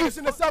he was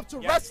introducing big as itself to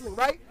Yes. wrestling,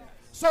 right?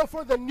 So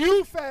for the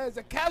new fans,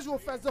 the casual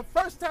fans, the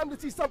first time to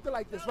see something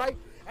like this, right?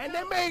 And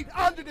they made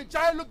Andre the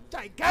Giant look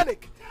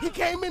gigantic. He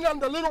came in on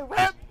the little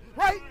ramp,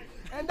 right?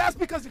 And that's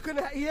because he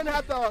didn't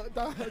have the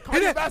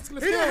cardiovascular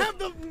He didn't skills. have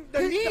the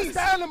The knees.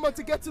 stamina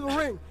to get to the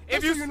ring.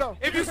 If Just you so you know.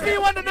 if you see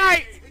one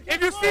tonight,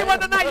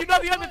 you know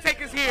the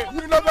Undertaker's here.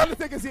 You know the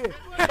Undertaker's here.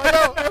 But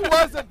yo, it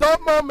was a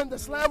dope moment. The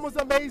slam was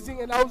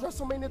amazing, and that was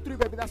WrestleMania 3,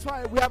 baby. That's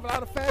why we have a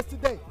lot of fans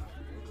today.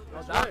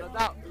 No doubt, no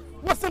doubt.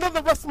 What's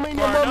another WrestleMania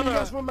moment you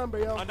guys remember,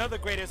 yo? Another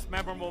greatest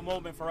memorable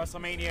moment for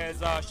WrestleMania is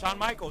Shawn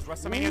Michaels,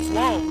 WrestleMania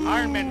 12,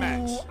 Iron Man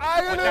match.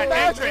 Iron With Man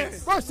that match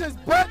entrance. versus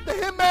Bret the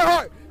Hitman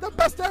Hart. The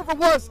best ever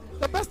was.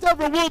 The best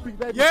ever will be,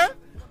 baby. Yeah?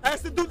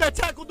 That's the dude that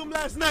tackled him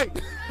last night.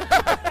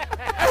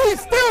 And he's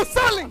still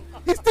selling.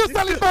 He's still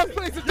selling both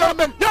places,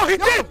 gentlemen. Yo, he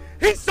did.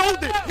 He sold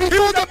it. He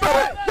sold the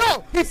better.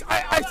 Yo,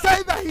 I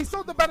say that he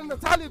sold the better than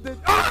Natalia did.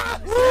 Wait,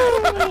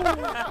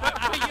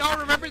 y'all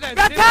remember that?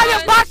 Natalia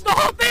zip line? botched the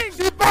whole thing.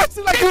 She botched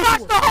it like She botched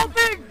usual. the whole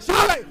thing. She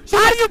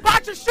How do you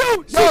botch a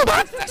shoot? She Yo.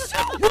 botched the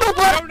shoot. You know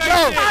what? No, Yo,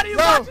 no, How do you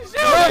watch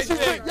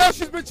the show?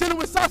 she's been chilling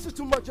with Sasha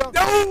too much, yo.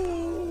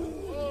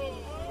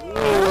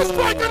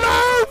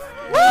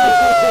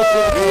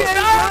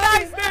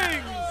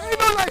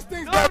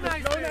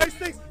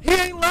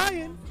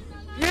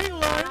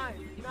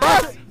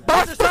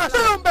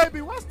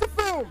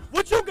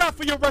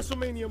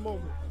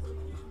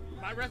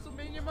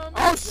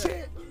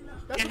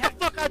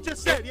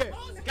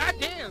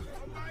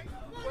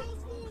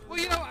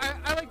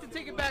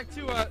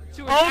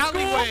 Old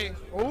alleyway.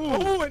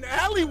 Oh, an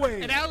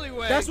alleyway. An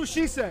alleyway. That's what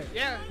she said.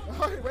 Yeah.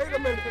 Wait a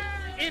minute.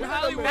 In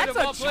Hollywood, That's of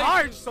all a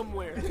charge places.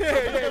 somewhere.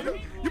 Yeah.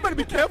 You better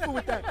be careful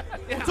with that.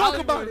 Talk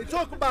about it.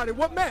 Talk about it.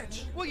 What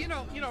match? Well, you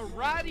know,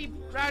 Roddy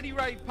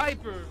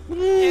Piper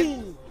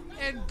Ooh.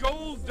 and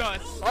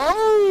Goldust.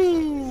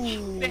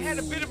 Oh. They had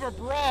a bit of a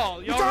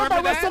brawl. You Y'all talking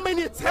remember about that?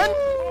 WrestleMania 10?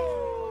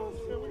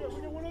 We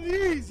got one of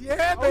these.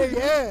 Yeah, Oh, baby.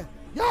 yeah.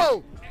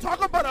 Yo,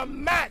 talk about a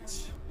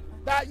match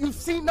that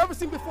you've never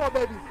seen before,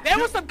 baby. There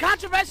was some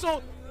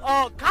controversial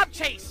cop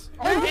chase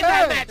Oh, in yeah.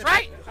 that match,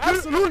 right?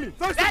 Absolutely.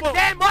 First of That all,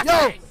 damn Yo,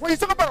 Mustang. when you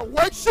talk about a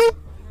work shoot,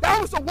 that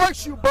was a work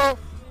shoot, bro.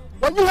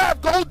 When you have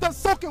Goldust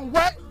soaking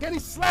wet, getting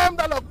slammed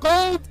on a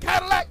gold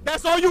Cadillac,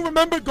 that's all you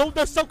remember?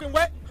 Goldust soaking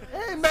wet?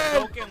 hey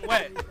man, Soaking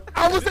wet.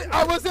 I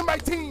was in my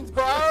teens,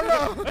 bro.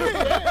 I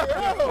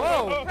don't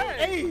know.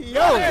 Hey,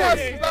 yo.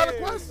 A lot of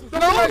questions. No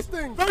nice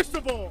things. First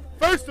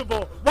of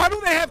all, why do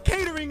they have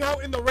catering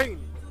out in the rain?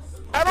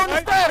 I don't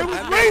understand. It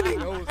was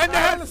raining, and they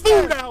had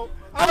food out.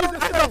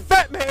 As a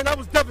fat man, I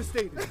was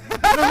devastated.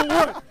 Number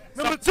one.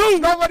 Number two,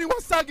 Nobody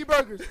wants soggy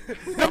burgers.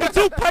 Number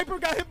two, Piper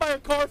got hit by a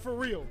car for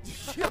real.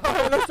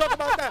 Alright, let's talk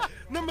about that.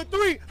 Number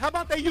three, how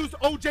about they used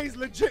OJ's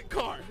legit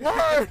car?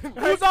 Word.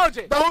 Who's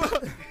OJ?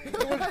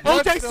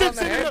 OJ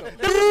Simpson. There was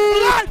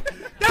blood.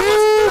 There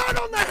was blood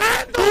on the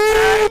handle.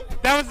 man.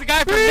 That was the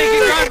guy from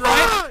Naked Gun,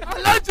 right?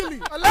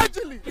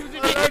 Allegedly.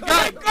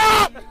 Wake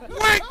up!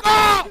 Wake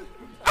up!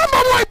 I'm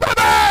a white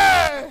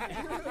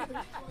baby.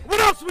 What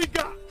else we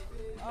got?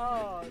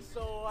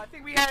 So I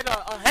think we had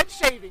a head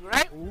shaving,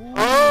 right?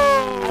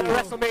 Oh, At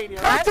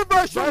WrestleMania, right?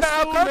 Controversial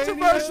now.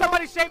 Controversial.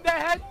 Somebody shaved their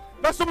head?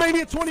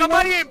 WrestleMania 21.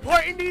 Somebody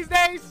important these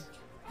days?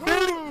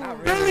 Billionaire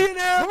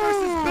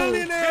versus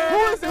billionaire. Who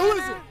is it? Who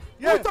is it?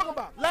 Who are we talking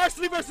about?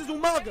 Lashley versus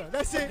Umaga.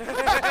 That's it.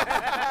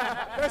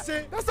 That's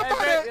it. That's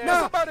about it. yeah.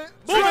 That's about it.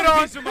 Moving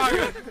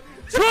on.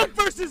 Trump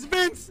versus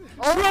Vince.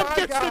 Oh Trump my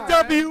gets God. the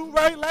W,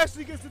 right?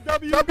 Lashley gets the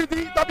W.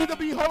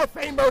 WWE Hall of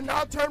Famer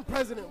now turned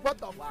president. What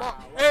the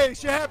fuck? Hey,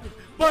 shit happened.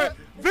 But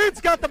Vince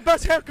got the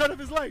best haircut of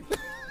his life.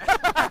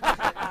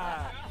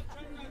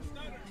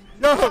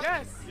 Yo,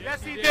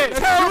 Yes, he did.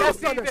 Trump, Yes,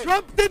 he did.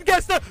 Trump did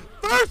get the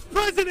first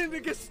president to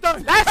get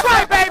stunned. That's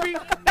right, baby.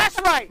 That's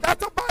right.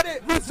 That's about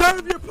it.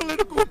 Reserve your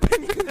political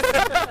opinion.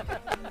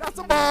 That's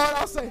about all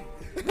I'll say.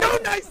 No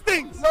nice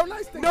things. No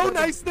nice things. No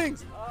nice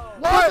things.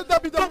 Why the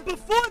But WWE?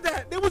 before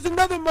that, there was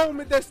another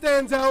moment that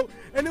stands out,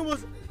 and it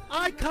was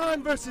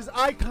Icon versus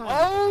Icon.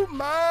 Oh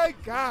my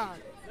God.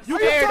 You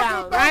Tear talking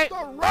down, about right?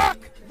 The Rock.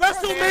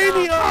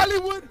 WrestleMania.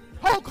 Hollywood.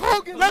 Hulk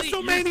Hogan.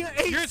 WrestleMania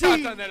 18. Your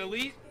thoughts on that,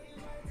 Elite?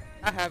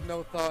 I have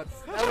no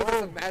thoughts. That was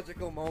just a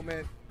magical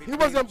moment. He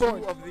wasn't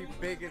between born. two of the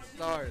biggest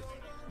stars.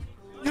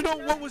 You know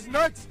what was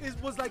nuts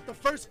was like the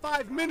first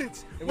 5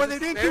 minutes It where was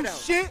they a didn't stare do down.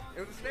 shit. It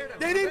was a stare down.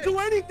 They didn't do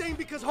anything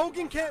because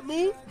Hogan can't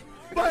move.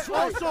 But That's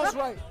right, also, that's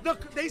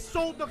right. they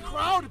sold the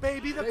crowd,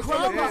 baby. The They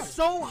crowd sold the was crowd.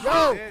 so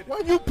hot. Yo,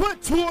 when you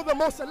put two of the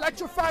most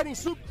electrifying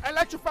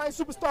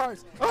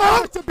superstars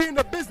to be in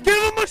the business, Give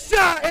him a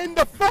shot. in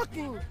the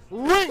fucking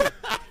ring.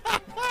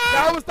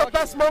 That was the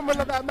best moment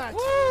of that match.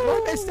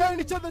 When they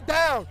staring each other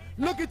down,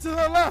 looking to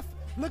the left,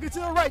 looking to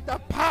the right, the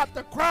pop,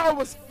 the crowd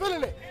was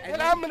feeling it.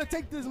 And I'm gonna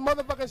take this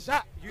motherfucking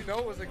shot. You know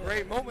it was a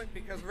great moment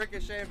because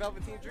Ricochet and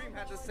Velveteen Dream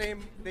had the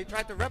same. They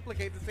tried to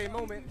replicate the same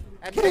moment.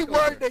 At Key TakeOver.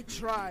 word, they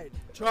tried.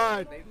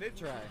 Tried. They did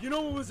try. You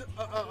know what was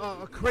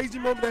a crazy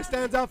moment that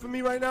stands out for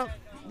me right now?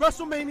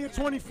 WrestleMania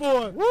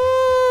 24. Woo!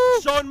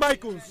 Shawn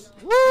Michaels.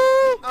 Woo!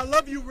 I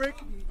love you, Rick.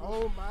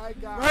 Oh my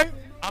God. Right?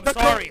 I'm The-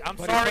 sorry. I'm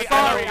sorry.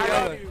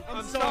 I love you.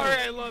 I'm Sorry,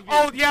 I love you.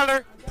 Old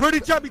Yeller. Pretty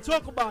chubby,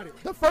 talk about it.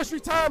 The first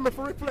retirement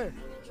for Ric Flair.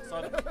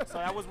 So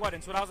that was what,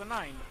 in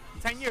 2009?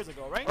 10 years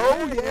ago, right?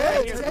 Oh yeah,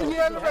 10 years 10 ago.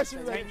 year anniversary.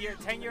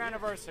 10-year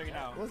anniversary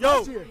now. What's Yo,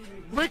 last year?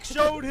 Rick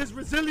showed his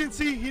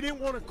resiliency. He didn't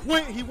want to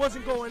quit. He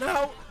wasn't going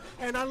out.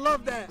 And I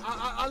love that.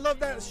 I love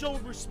that show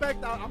of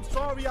respect. I'm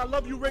sorry. I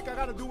love you, Rick. I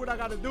got to do what I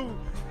got to do.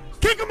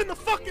 Kick him in the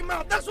fucking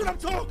mouth. That's what I'm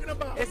talking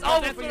about. It's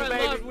over That's for what you, I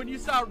baby. loved when you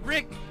saw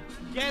Rick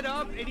get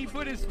up and he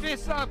put his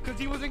fists up because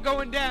he wasn't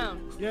going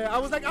down. Yeah, I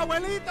was like,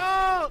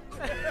 Abuelito.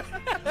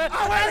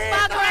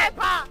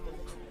 Grandpa.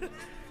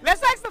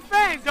 Let's ask the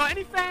fans, yo.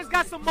 Any fans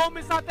got some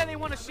moments out there they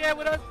want to share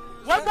with us?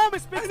 What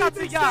moment speaks out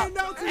to Anything y'all? stand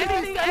out to you?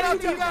 Anything, Stand out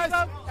to you anything,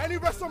 guys. Any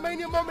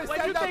WrestleMania moments What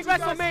do you stand out think to you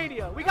guys?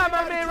 WrestleMania? We got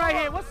my man right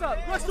here. What's up?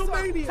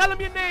 WrestleMania. Tell him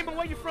your name and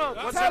where you from.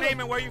 What's your name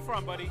and where you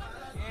from, buddy?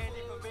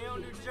 Andy from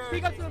Bayonne, New Jersey.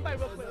 Speak up to the mic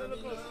real quick. A little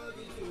closer.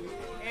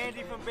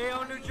 Andy from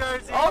Bayonne, New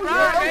Jersey. Oh yeah,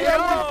 Right, oh,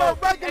 yeah. yo. We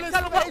regulars And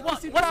tell him for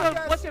the APC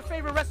podcast. what's your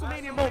favorite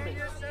WrestleMania moment?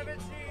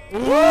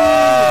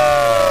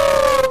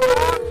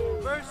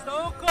 First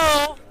Stone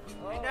Cold,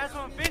 and that's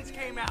when Vince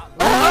came out.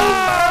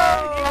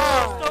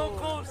 Oh! Stone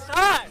Cold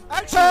side.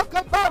 Talk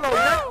about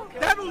it.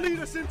 That'll lead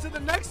us into the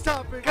next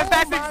topic. Because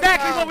that's my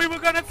exactly God. what we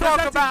were going to talk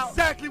That's about.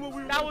 exactly what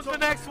we were That gonna was talk the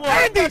next one.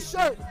 Andy,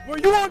 Shirt. were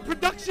you on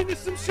production or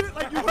some shit?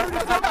 Like you heard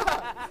of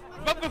something?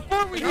 But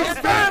before we His get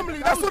family.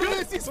 there, That's what it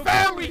is. His before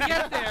family. we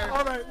get there,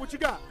 All right, what you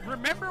got?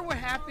 remember what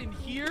happened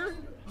here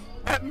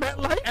At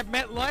MetLife? at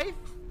MetLife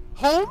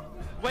Home?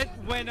 when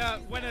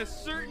when a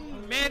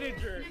certain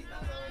manager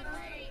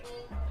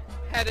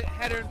had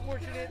an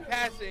unfortunate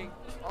passing.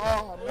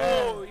 Oh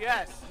man. Oh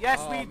yes, yes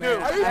we do.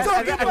 Are you I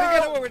talking think I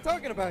about? know what we're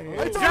talking about here.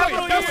 Are you talking about the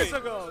Several best? years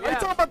ago. Are you Yeah.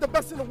 talking about the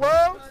best in the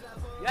world?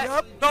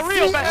 Yes. The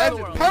real best in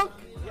the world. Punk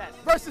Yes.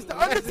 versus the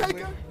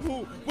Undertaker.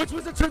 Which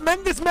was a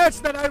tremendous match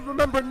that I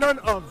remember none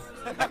of.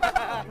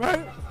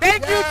 Right?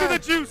 Thank you Yeah. to the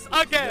juice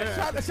again.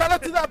 Shout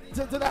out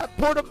to that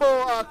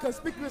portable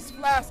conspicuous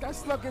flask I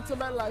snuck into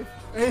my life.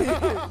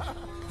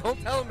 Don't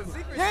tell him a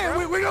secret. Yeah,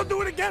 bro. we're gonna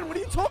do it again. What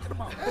are you talking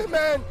about? Hey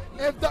man,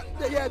 if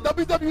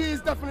WWE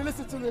is definitely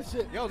listening to this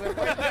shit. Yo, they're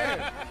right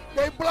there.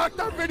 They blocked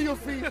our video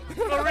feed.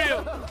 For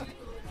real.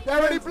 They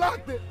already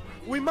blocked it.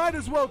 We might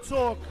as well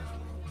talk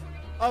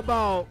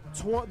about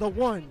the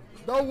one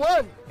The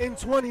one. in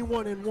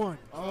 21-1.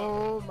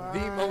 Oh my The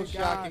most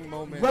God. shocking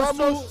moment. The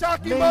most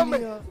shocking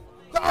moment.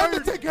 The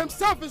Undertaker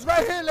himself is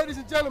right here, ladies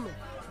and gentlemen.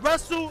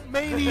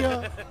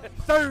 WrestleMania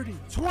 30,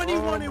 Oh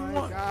 21-1.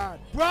 my God.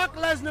 Brock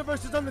Lesnar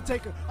versus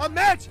Undertaker. A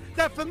match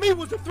that for me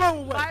was a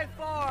throwaway. By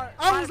far.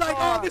 I by was like,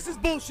 far. oh, this is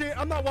bullshit.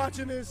 I'm not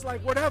watching this.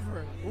 Like,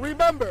 whatever.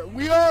 Remember,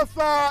 we all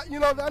thought,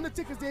 the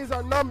Undertaker's days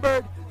are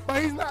numbered,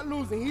 but he's not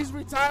losing. He's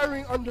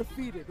retiring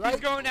undefeated, right? He's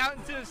going out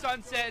into the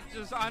sunset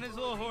just on his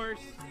little horse.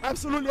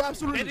 Absolutely,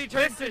 absolutely. Then he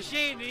turns to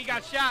Shane and he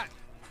got shot.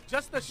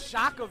 Just the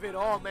shock of it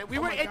all, man. We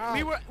Oh were my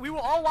God. we were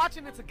all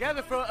watching it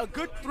together for a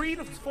good 3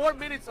 to 4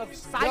 minutes of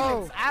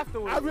silence Yo,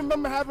 afterwards. I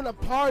remember having a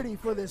party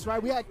for this, right?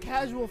 We had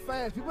casual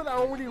fans, people that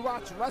don't really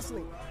watch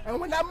wrestling. And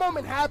when that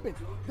moment happened,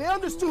 they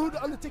understood who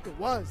The Undertaker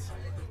was.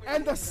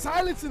 And the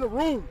silence in the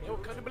room, They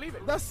couldn't believe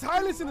it. the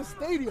silence in the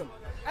stadium.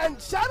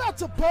 And shout out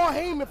to Paul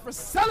Heyman for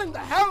selling the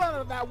hell out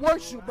of that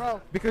worship, bro.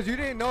 Because you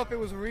didn't know if it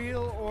was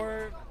real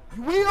or.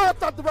 We all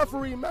thought the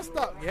referee messed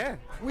up. Yeah.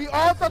 We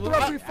all thought the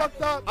referee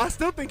fucked up. I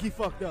still think he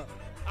fucked up.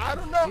 I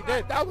don't know. He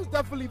did. That was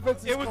definitely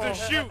Vince's It was call. a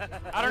shoot.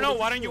 I don't know.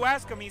 Why don't you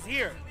ask him? He's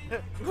here.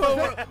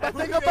 But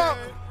think about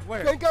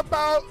Where?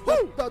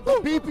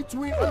 the beef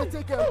between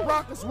Undertaker and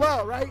Brock as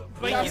well, right?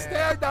 But That yeah.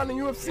 stare down in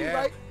UFC, Yeah.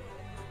 right?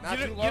 Not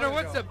too You long know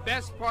what's ago. the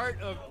best part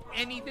of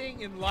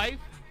anything in life?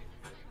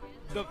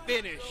 The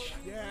finish.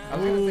 I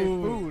was gonna say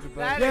food,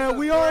 but That Yeah, is a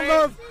we all great-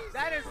 love.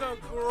 That is a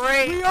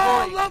great. We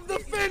all point. love the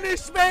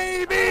finish,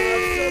 baby.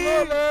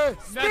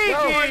 Absolutely. Nothing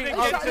more than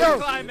Yo, get to yo,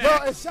 the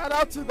climax. and shout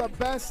out to the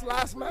best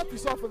last match we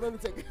saw for the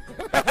Undertaker.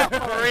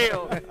 For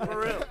real, for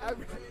real.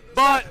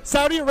 But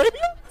Saudi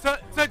Arabia?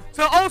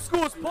 to old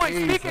school's point,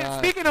 Jesus.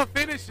 speaking of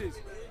finishes,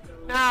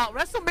 now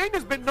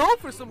WrestleMania's been known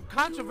for some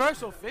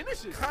controversial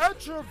finishes.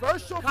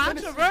 Controversial.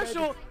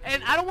 Controversial,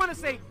 and I don't want to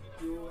say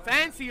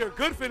fancy or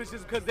good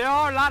finishes because there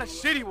are a lot of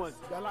shitty ones.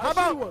 How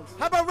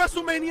about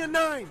WrestleMania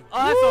 9?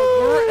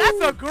 Oh,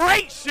 that's a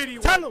great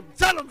shitty one.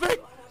 Tell him,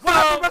 Vic. What So,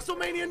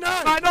 happened WrestleMania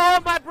 9? I know all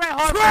my Bret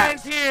Hart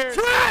fans here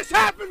Trash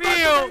happened feel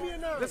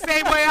WrestleMania 9. the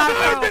same way I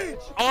felt. Garbage.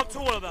 All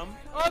two of them.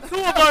 All two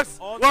of us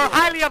All were two of us.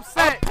 highly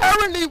upset.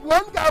 Apparently,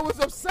 one guy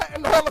was upset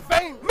in the Hall of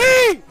Fame.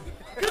 Me!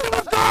 It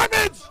was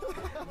garbage.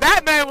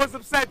 That man was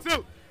upset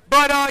too.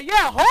 But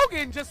yeah,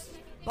 Hogan just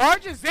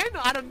barges in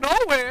out of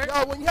nowhere.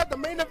 Yo, when you had the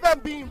main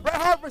event being Bret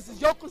Hart versus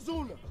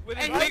Yokozuna. With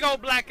his And big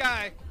old black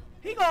eye.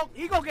 He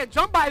go get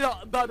jumped by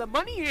the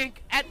Money Inc.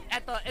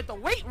 at the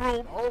weight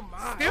room. Oh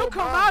my. Still oh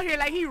come my. out here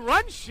like he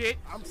runs shit,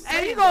 I'm and he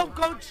saying, gonna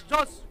though. go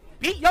just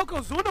beat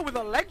Yokozuna with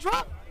a leg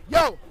drop,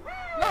 Yo.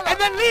 No, and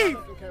then leave.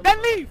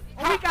 Then leave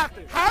a week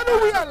after. How do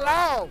we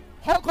allow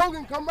Hulk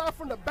Hogan come out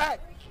from the back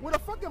with a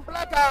fucking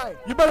black eye?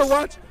 You better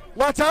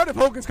watch out if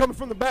Hogan's coming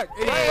from the back.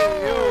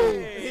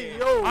 Hey,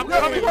 yo. I'm Yo,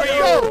 coming yo, for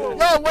you.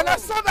 yo, when I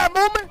saw that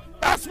moment,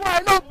 that's why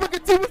I know Booker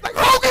T was like,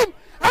 Hogan,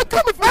 I'm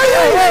coming for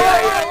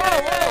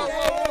you.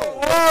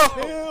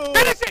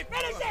 Finish it!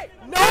 Finish it!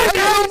 No, you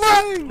know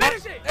what?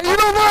 Finish it! And you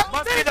know what?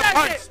 Must be Finish the that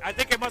punch. shit. I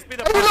think it must be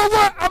the And you know punch.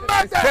 what? I'm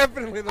mad It's that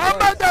definitely the I'm one.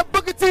 mad that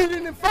Booker T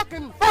didn't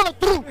fucking follow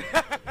through.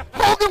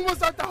 Hogan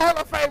was at the Hall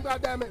of Fame,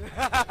 goddammit.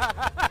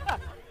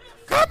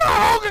 Come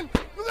on, Hogan.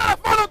 You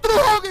gotta follow through,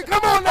 Hogan.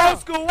 Come on now. Old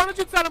school. Why don't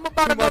you tell him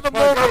about Too much another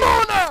punch. moment? Come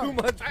on now. Too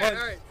much All right, punch.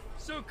 all right.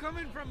 So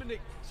coming from an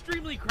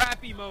extremely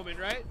crappy moment,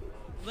 right?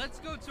 Let's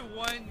go to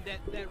one that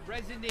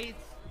resonates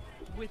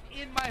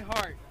within my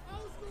heart.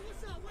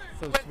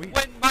 So sweet.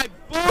 When my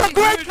boy The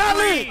Great hears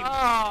Khali. Green,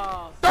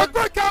 Oh.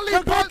 Dr.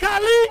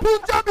 Khali.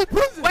 Punjabi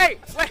prison. Wait.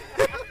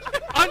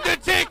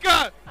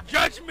 Undertaker,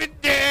 Judgment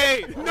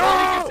Day. That's all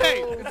he can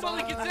say. That's all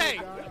he can say.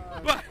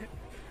 But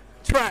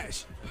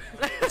Trash.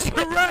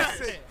 Trash.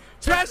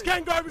 Trash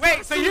can garbage.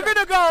 Wait, so you're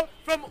gonna go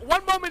from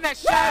one moment that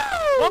shed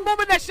on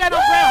Bret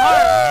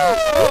Hart.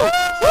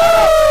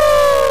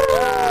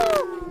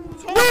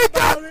 We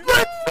got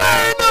Ric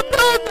Flair in the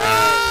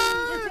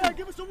building.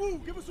 Give us a woo.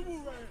 Give us a woo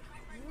right here.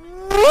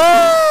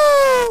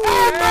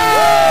 Oh,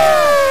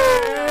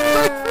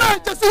 man. Ric Flair,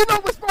 just so you know,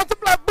 we're sponsored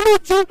by Blue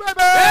Chew, baby.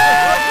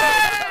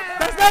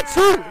 That's not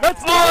true.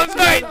 That's all not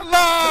night true.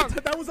 long.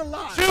 That was a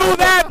lie. Chew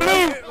that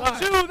blue.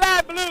 Chew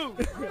that blue.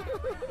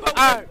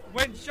 But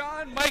when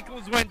Shawn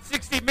Michaels went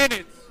 60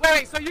 minutes,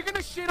 Wait, so you're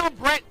gonna shit on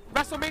Bret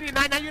WrestleMania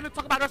 9, now you're gonna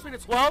talk about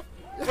WrestleMania 12?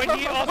 when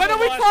he also When are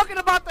we lost, talking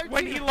about 13?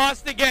 when he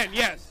lost again,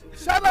 yes.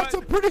 Shout out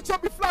to Pretty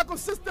Chubby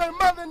Flacco's sister and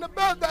mother in the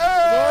building. Mi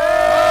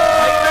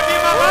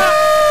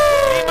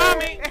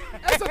mami.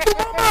 Esa es tu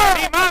mamá.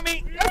 Mi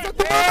mami. Esa es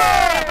tu mamá.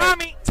 Mi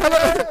mami. Tell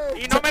her.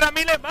 Y no me la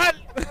mires mal.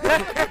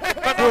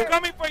 Because I'm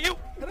coming for you.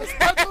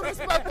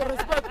 Respeto.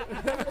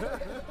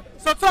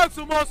 So talk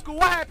to Moscow.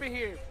 What happened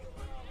here?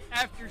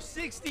 After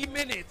 60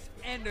 minutes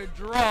and a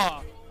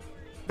draw.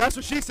 That's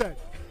what she said.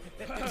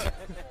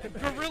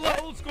 Gorilla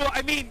Old School,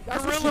 I mean,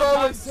 That's what she Gorilla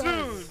always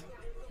Monsoon says.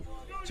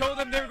 told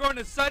them they were going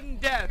to sudden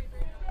death.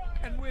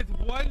 And with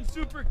one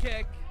super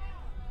kick,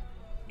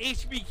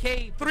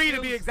 HBK. 3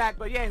 to be exact,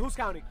 but yeah, who's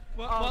counting?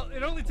 Well,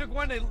 it only took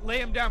one to lay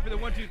him down for the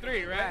 1, 2,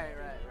 3, right? Right.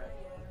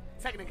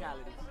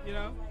 Technicalities. You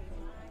know?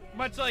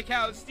 Much like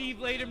how Steve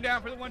laid him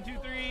down for the 1, 2,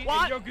 3,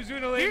 What? and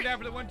Yokozuna laid him down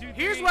for the 1, 2, 3.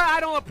 Here's where I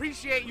don't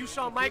appreciate you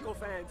Shawn Michaels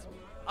fans.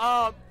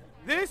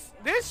 This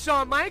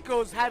Shawn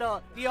Michaels had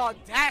the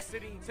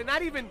audacity to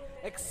not even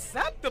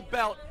accept the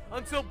belt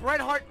until Bret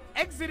Hart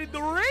exited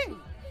the ring.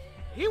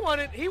 He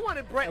wanted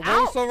Bret And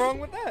out. what's so wrong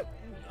with that?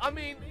 I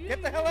mean,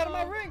 Get the hell out of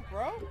my ring,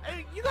 bro.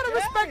 Hey, you gotta Get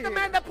respect outta the here.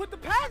 man that put the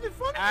pad in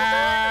front of you.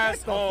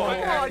 Asshole.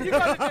 Come on, you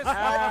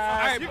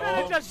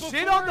gotta just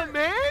shit on the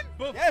man?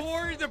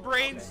 Before the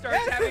brain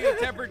starts having a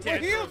temper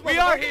tantrum. We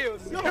are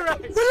heels. You're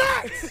right.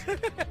 Relax.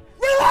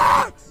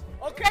 Relax.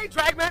 Okay,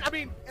 Dragman. I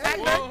mean,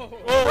 Dragman.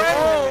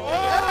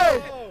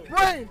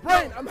 Hey,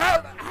 Brain. I'm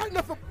had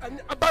enough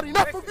about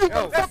enough of you.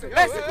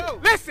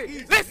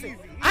 Listen.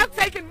 I'm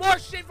taking more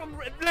shit from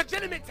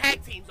legitimate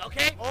tag teams,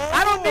 okay?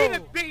 I don't need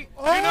to be,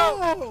 all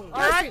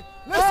right?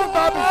 Listen,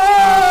 Bobby.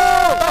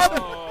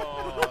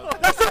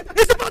 That's it.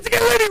 It's about to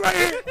get litty right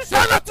here.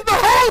 Shout out to the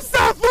whole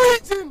South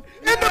region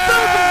in the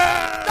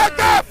building. That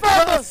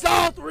Godfather.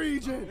 South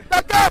region.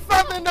 That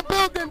Godfather in the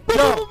building.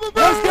 Yo,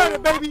 let's get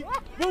it, baby.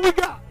 What we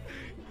got?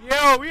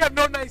 Yo, we have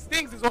no nice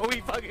things is what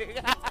we fucking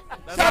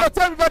Shout out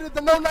to everybody at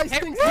the No Nice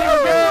Things team.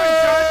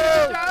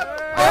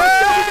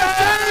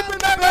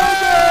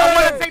 I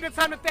want to take the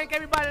time to thank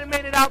everybody that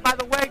made it out, by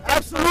the way.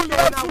 Absolutely.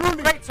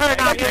 Great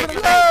turnout here.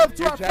 Give love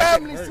to our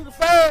families, to the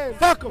fans.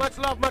 Fuck 'em. Much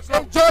love.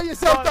 Enjoy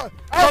yourself. But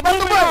By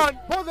moving on.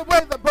 the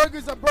way, the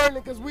burgers are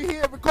burning because we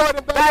here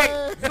recording, baby.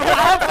 Hey, so I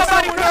hope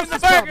somebody grabs the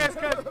burgers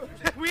because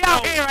we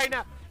out here right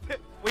now.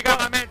 We got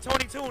my man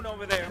Tony Toon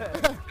over there.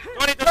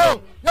 Tony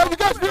Yo, Toon. you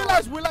guys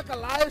realize we're like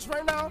Elias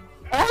right now?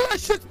 All that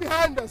shit's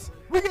behind us.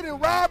 We getting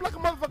robbed like a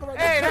motherfucker right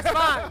now. Hey, that's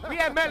fine. We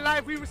had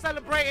MetLife. We were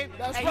celebrating.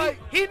 That's and right.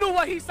 He knew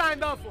what he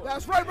signed up for.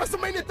 That's right,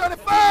 WrestleMania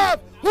 35.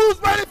 Who's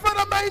ready for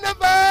the main event?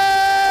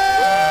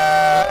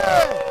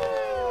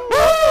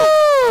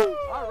 Woo!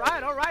 All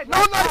right. No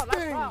Let's nice go.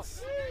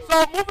 things.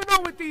 So moving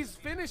on with these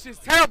finishes,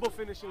 terrible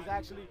finishes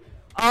actually.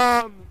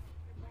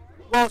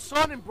 Well,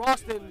 Shawn and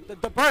Boston, the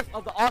birth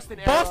of the Austin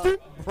era.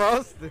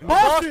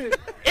 Boston.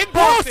 In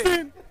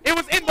Boston. It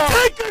was in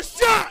Boston. Take a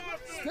shot.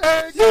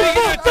 You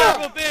fucked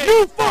up.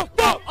 You fucked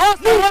up.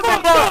 Austin was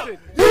in Boston.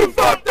 You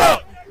fucked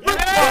up. Ric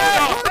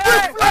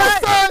Flair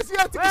says you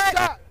have to take a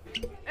shot.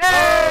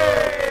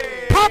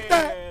 Hey! Pop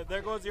that.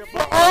 There goes your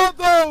For all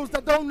those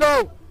that don't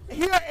know,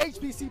 here at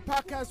HBC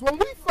Podcast, when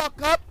we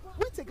fuck up,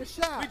 we take a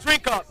shot. We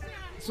drink up.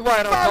 That's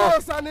why I don't Follow talk.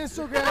 us on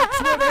Instagram,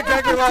 Twitter,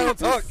 Exactly why I don't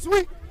talk.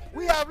 Sweet.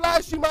 We have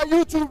live stream on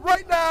YouTube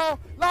right now.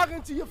 Log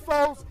into your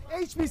phones.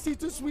 HBC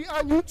Too Sweet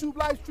on YouTube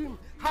live stream.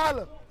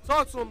 Holla.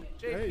 Talk to him,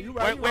 JP. Hey, you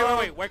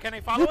Wait. Where can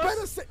they follow You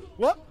better us? say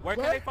What? Where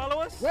can they follow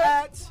us?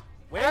 where?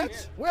 Where?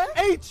 Where?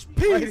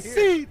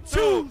 HPC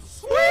too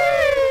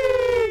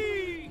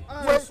sweet.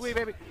 So sweet,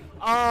 baby.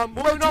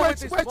 Moving on with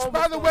this. Which,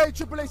 by the way,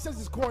 Triple H says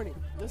is corny.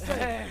 Just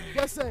saying.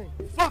 Just saying.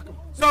 Fuck him.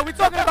 So we're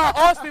talking about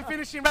Austin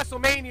finishing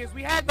WrestleManias.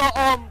 We had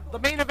the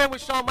main event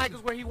with Shawn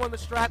Michaels where he won the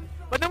strap,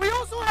 but then we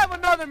also have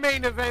another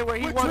main event where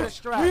he won the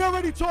strap. We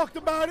already talked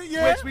about it,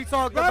 yeah. Which we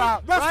talked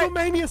about, right?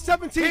 WrestleMania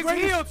 17. His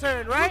heel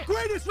turn, right? The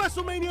greatest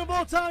WrestleMania of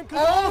all time.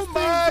 Because Oh Austin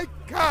my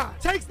God.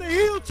 takes the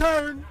heel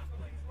turn,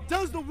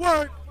 does the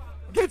work,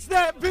 gets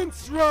that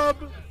Vince rub,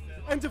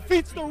 and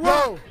defeats the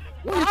Rock. Yo,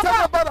 when you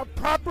talk about a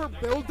proper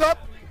build-up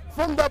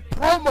from the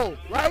promo,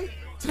 right,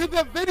 to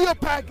the video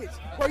package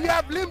where you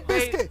have Limp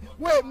Bizkit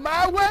with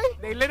My Way.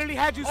 They literally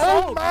had you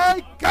Oh sold.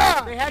 my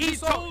God. They had He you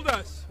sold. told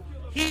us.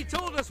 He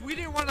told us we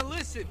didn't want to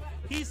listen.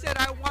 He said,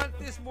 I want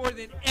this more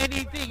than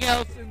anything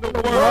else in the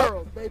The world.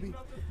 world, baby.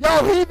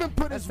 Yo, he even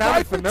put his sounded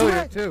wife into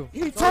familiar, it. too.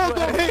 He told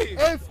them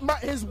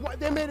if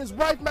they made his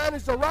wife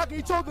manage the Rock.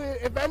 He told them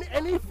if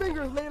any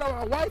fingers laid on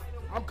my wife,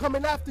 I'm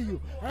coming after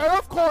you. And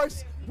of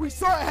course, we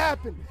saw it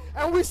happen.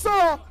 And we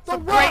saw the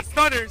Some Rock great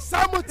stunners.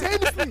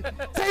 simultaneously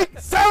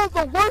sell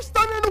the worst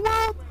stunner in the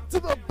world to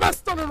the best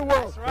stunner in the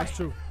world. That's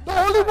true. The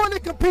only one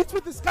that competes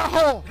with is Scott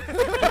Hall.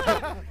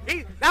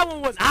 That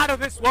one was out of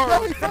this world.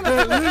 Yo, he fell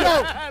into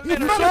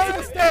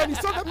the stand. He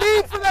saw the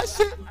meme for that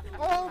shit.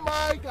 Oh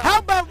my God. How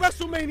about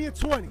WrestleMania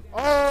 20?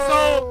 Oh.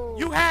 So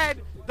you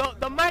had the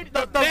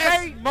Best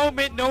very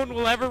moment no one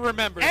will ever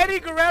remember. Eddie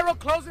Guerrero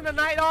closing the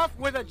night off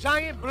with a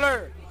giant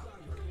blur,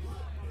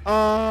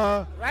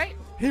 right?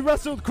 He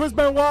wrestled Chris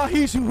Benoit.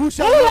 Who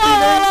shall Who?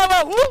 not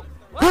be named?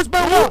 Who? Chris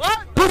Benoit.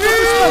 What? Put some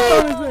respect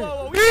on his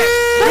name. We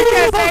can't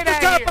say Supposed to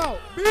that tap here. out.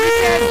 We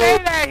can't say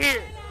that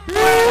here. We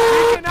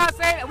cannot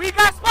say that. We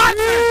got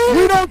sponsors.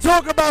 We don't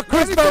talk about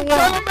Chris Benoit. We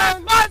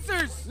got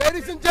sponsors.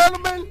 Ladies and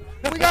gentlemen,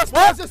 we got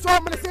sponsors, so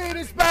I'm going to say it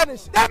in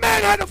Spanish. That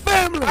man had a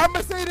family. I'm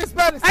going to say it in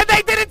Spanish. And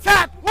they didn't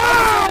tap.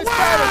 Wow.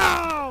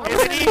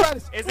 Isn't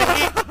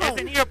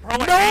he a pro at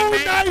No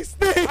Hangman? nice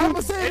thing. I'm going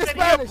to say it in Isn't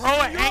he a Spanish. pro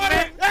at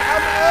Hangman?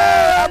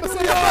 I'm going to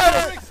say it in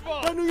Spanish.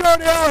 The New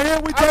York out here,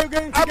 we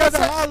tailgating together.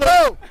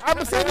 Holla. I'm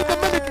going to say it in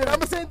Dominican. I'm going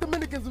to say it in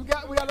Dominicans. We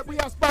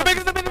got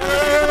sponsors.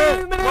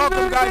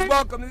 Welcome, guys.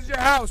 Welcome. This is your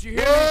house. You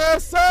hear me?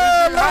 Yes, sir.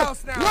 This is your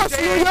house now. Los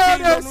JHD,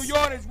 New New Yorkers.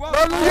 Yorkers. Welcome.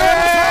 Los New Yorkers.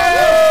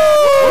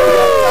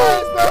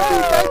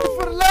 Thank you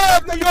for the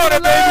love. Thank you for the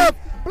love.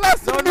 Bless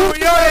the New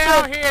York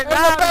out here. And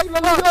back,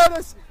 Los New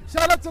Yorkers.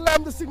 Shout out to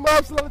Lambda Sigma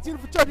Upsilon Latino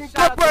Fraternity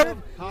Incorporated.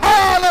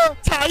 Holla.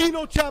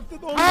 Taino chapter.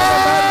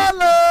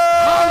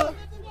 Holla.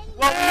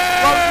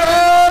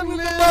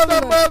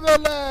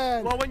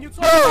 Motherland. Well, when you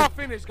talk about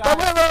finish, guys.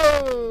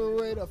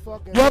 Wait a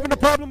fucking. You having a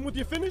problem with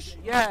your finish?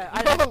 Yeah,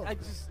 I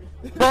just.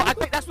 Well, I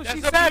think that's what she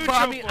said, but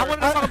I mean, I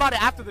wanted to talk about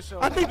it after the show.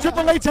 I think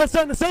Triple H had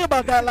something to say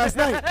about that last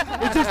night.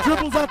 It just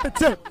dribbles out the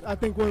tip. I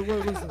think what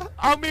was it?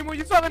 I mean, when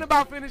you're talking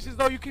about finishes,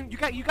 though, you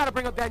got to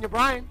bring up Daniel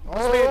Bryan.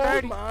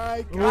 Oh my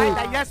Right, God.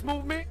 that yes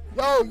movement.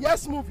 Yo,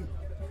 yes movie.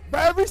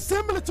 Very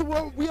similar to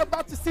what we're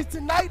about to see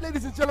tonight,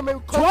 ladies and gentlemen.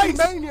 Coffee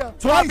Mania.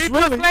 Twice,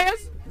 really.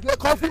 Players. Yeah,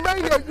 Coffee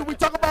Mania. We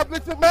talk about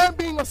Vince McMahon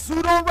being a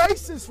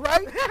pseudo-racist,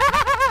 right?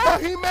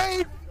 But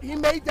he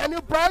made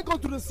Daniel Bryan go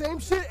through the same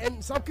shit,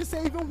 and some could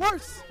say even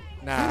worse.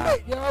 Nah.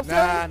 You know what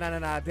I'm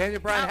saying? Nah.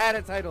 Daniel Bryan had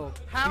a title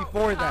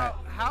before that.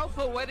 How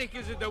poetic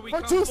is it that we For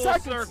come 2 full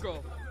seconds.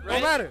 circle? Right?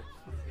 Don't matter.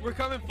 We're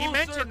coming full He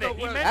mentioned circle. it.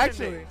 He where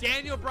mentioned it.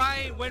 Daniel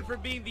Bryan went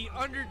from being the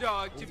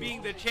underdog to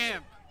being the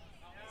champ.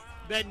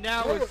 That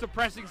now is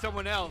suppressing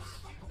someone else.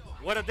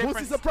 What a Who's he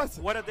difference!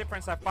 suppressing? What a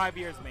difference that 5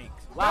 years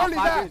makes. Not only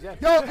 5 that, years,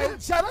 yeah. yo,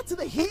 and shout out to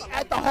the Heat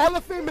at the Hall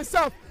of Fame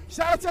itself.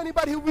 Shout out to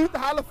anybody who viewed the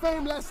Hall of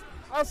Fame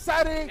on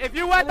Saturday. If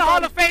you were at the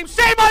Hall of Fame,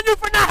 shame on you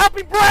for not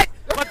helping Brett.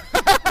 But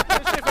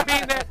shit for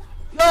being there.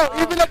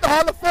 Yo, even at the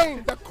Hall of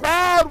Fame, the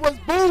crowd was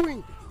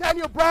booing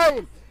Daniel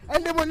Bryan.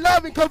 And they were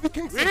loving Kofi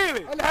Kingston.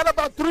 Really? And they had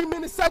about a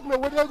 3-minute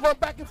segment where they were going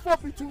back and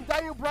forth between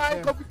Daniel Bryan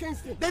and Kofi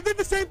Kingston. They did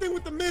the same thing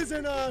with The Miz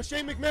and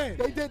Shane McMahon.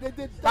 They did.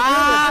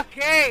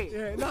 Okay.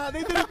 Yeah, nah,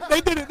 they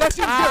did it. That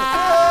shit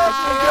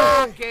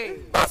was good. Okay.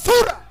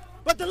 Basura!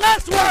 But the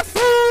last one.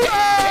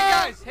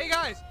 Basura! Hey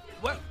guys,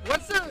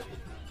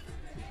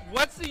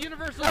 what's the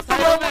Universal That's the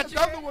title one. match?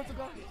 The other one's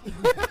gone.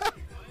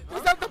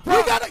 Is that the We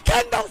problem? got a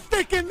kendo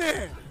stick in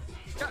there.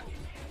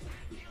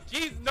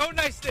 Jeez, no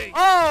nice thing.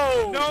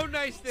 Oh. No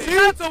nice thing. See,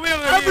 that's what we're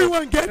gonna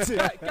Everyone gets it.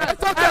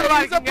 It's okay.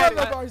 Everybody He's a can get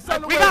brother it. of ours. He's a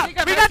We brother.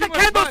 got the too much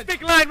kendo fun.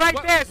 stick line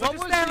right there, so What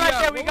just was stand the,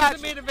 right there. We what got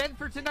was the you. main event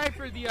for tonight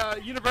for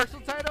the Universal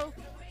title?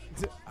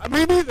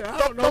 Me neither. I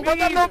don't know. But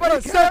what I know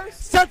about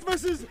Seth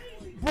versus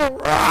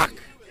Brock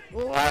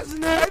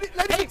Lesnar. Ladies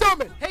and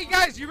gentlemen, Hey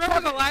guys, you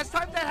remember the last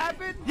time that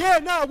happened? Yeah,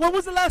 nah. When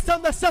was the last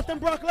time that Seth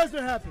and Brock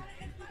Lesnar happened?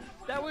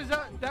 That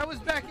was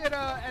back at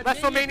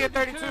WrestleMania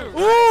 32.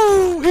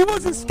 Ooh, he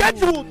wasn't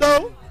scheduled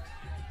though.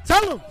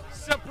 Tell him.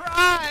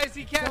 Surprise!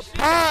 He cashed in.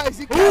 surprise.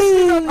 He cashed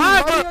in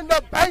Money in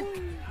the Bank.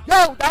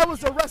 Yo, that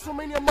was a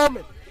WrestleMania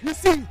moment. You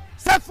see,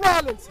 Seth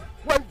Rollins,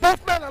 when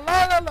both men are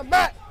lying on the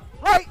mat,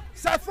 right?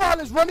 Seth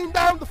Rollins running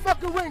down the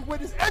fucking ring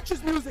with his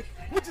entrance music,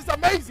 which is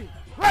amazing,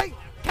 right?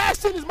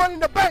 Cash in his Money in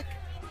the Bank,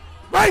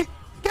 right?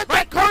 Get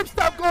that curb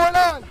stop going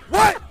on.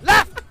 What?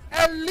 Left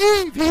and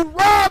leave. He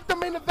robbed the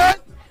main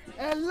event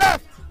and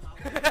left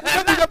the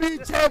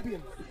WWE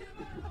champion.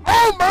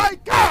 Oh my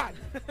God!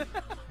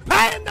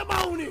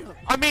 Pandemonium.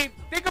 I mean,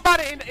 think about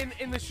it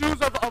in the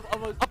shoes of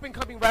an up and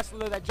coming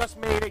wrestler that just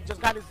made it,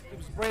 just got his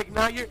break.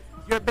 Now you're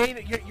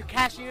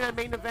cashing in a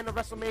main event of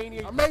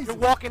WrestleMania. Amazing. You're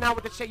walking out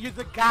with the check. You're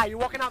the guy. You're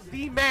walking out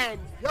the man.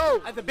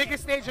 Yo. At the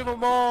biggest stage of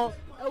them all.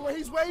 And when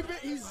he's waving,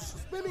 he's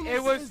spinning It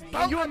his, was- his can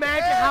belt you in the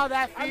imagine air how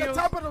that on the feels?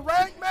 top of the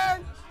rank,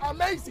 man?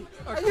 Amazing.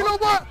 And you know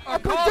what? A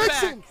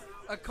prediction.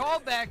 A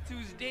callback to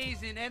his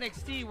days in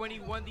NXT when he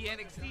won the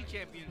NXT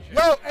championship.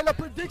 Yo, and a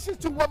prediction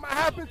to what might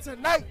happen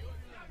tonight.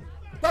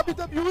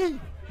 WWE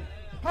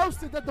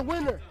posted that the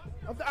winner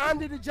of the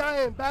Andre the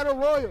Giant Battle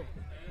Royal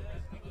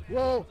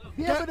will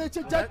be able to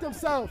interject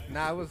himself.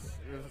 Nah, it was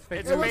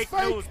fake It's It was fake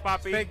fake. news,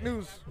 Poppy. Fake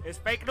news. It's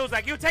fake news.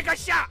 Like, you take a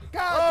shot.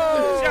 God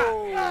Oh.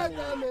 damn it. God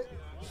damn it.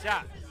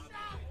 Shot.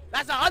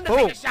 That's an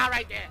Undertaker shot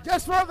right there.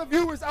 Just for all the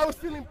viewers, I was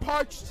feeling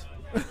parched.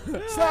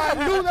 So I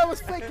knew that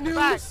was fake news.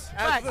 Facts.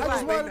 I just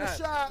Facts. wanted a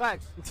shot.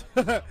 Facts.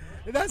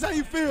 And that's how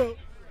you feel.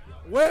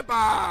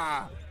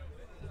 Wepa.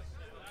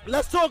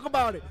 Let's talk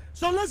about it.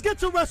 So let's get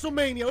to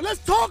WrestleMania. Let's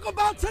talk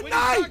about When you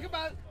tonight. talk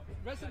about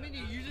WrestleMania,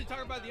 you usually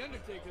talk about The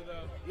Undertaker,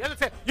 though. The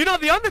Undertaker. You know,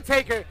 The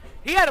Undertaker,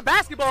 he had a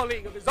basketball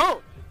league of his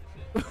own.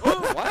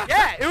 What?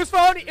 Yeah, it was for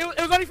only it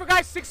was only for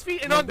guys 6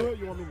 feet and under.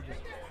 You want me to do it?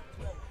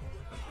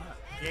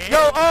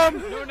 Yo,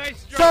 No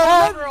nice So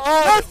job.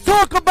 let's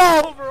talk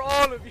about. over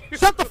all of you.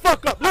 Shut the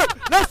fuck up.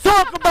 Look, let's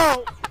talk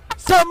about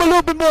something a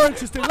little bit more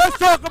interesting. Let's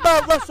talk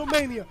about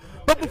WrestleMania.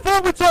 But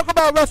before we talk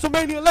about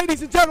WrestleMania,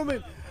 ladies and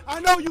gentlemen, I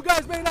know you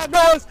guys may not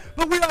know us,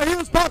 but we are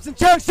Heels, Pops, and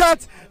Chair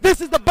Shots.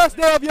 This is the best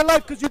day of your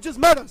life because you just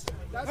met us.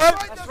 That's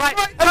right. That's right.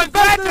 And the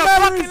fact of the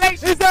matter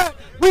is that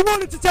we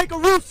wanted to take a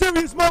real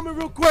serious moment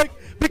real quick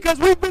because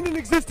we've been in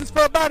existence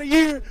for about a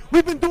year.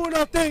 We've been doing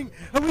our thing,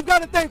 and we've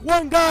got to thank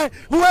one guy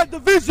who had the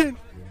vision,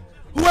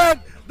 who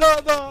had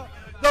the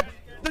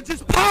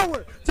just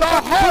power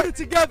to put it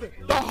together.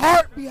 The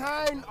heart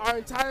behind our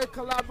entire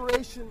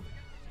collaboration.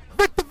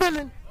 Victor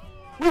Villain,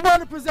 we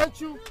want to present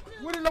you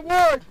with an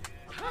award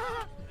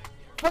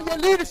for your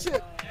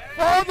leadership,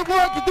 for all the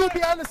work you do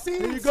behind the scenes.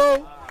 Here you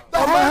go. The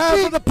On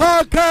behalf of the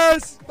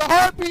podcast, the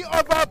heartbeat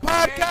of our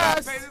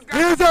podcast.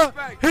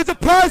 Here's a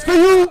prize for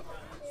you.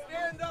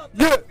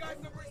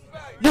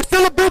 You're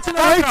still a bitch and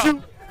I hate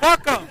you.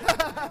 Fuck him.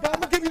 But I'm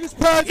gonna give you this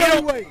prize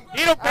anyway.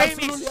 He don't pay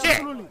me shit.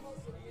 Absolutely.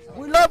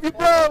 We love you,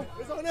 bro.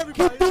 It's on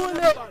everybody. Keep doing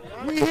it.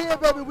 We here,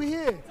 baby. We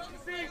here.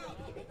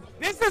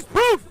 This is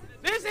proof.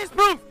 This is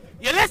proof.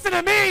 You listen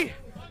to me,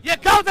 you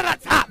go to the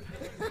top.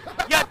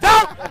 You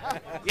don't,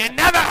 you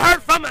never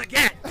heard from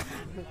again.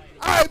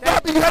 All right,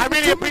 Bobby, I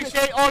really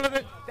appreciate all of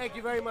it. Thank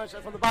you very much.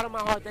 From the bottom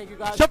of my heart, thank you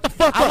guys. Shut the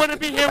fuck up. I wouldn't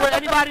be here with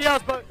anybody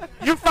else, but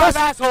you five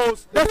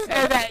assholes. That's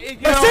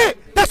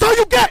it. That's all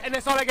you get. And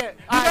that's all I get.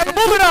 All right, so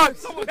moving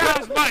on. That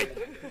was Mike.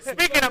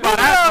 Speaking about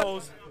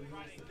assholes.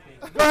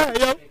 Go ahead,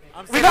 yo.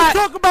 Let's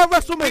talk about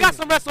WrestleMania. We got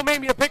some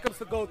WrestleMania pickups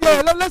to go through.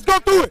 Yeah, let's go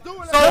through it. So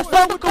let's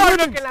start with the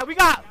looking at. We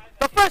got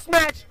the first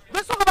match.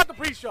 Let's talk about the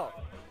pre-show.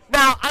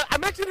 Now, I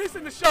mentioned this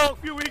in the show a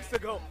few weeks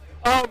ago.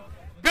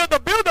 The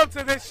build-up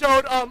to this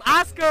showed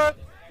Asuka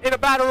in a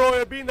battle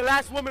royal being the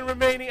last woman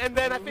remaining, and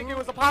then I think it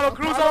was Apollo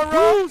Crews on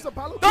Raw.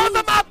 Those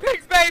are my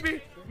picks,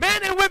 baby.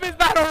 Man and women's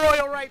battle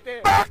royal right there.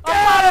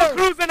 Apollo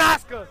Crews and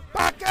Asuka.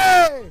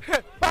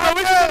 So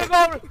we're just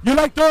gonna go. You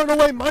like throwing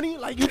away money?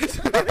 Like you just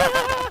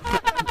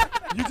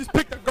you just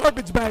picked a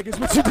garbage bag is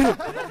what you did.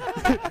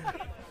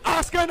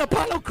 Asuka and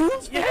Apollo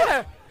Crews?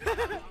 Yeah.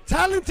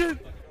 Talented.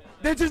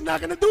 They're just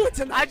not gonna do it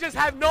tonight. I just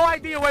have no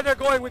idea where they're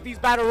going with these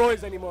battle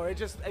royals anymore. It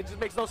just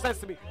makes no sense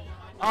to me.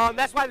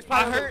 That's why this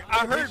probably.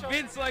 I heard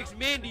Vince likes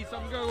Mandy, so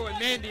I'm gonna go with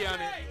Mandy on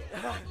it.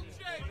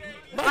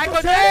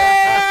 Michael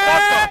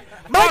J.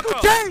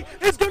 Michael J.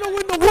 is gonna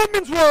win the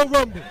Women's Royal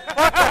Rumble.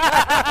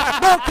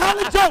 No,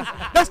 Colin Jones.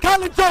 That's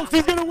Colin Jones.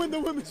 He's gonna win the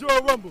Women's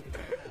Royal Rumble.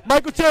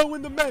 Michael J. will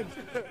win the men's.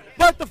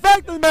 But the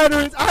fact of the matter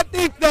is, I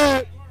think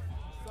that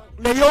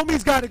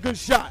Naomi's got a good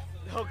shot.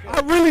 Okay. I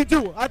really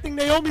do. I think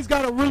Naomi's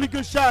got a really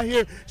good shot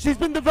here. She's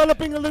been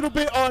developing a little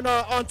bit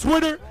on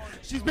Twitter.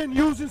 She's been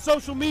using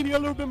social media a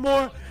little bit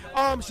more.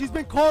 She's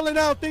been calling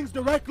out things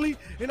directly,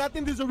 and I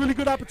think there's a really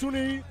good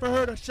opportunity for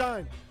her to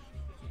shine.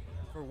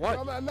 For what?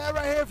 A man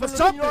right here For from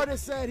something. New York that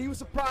said he was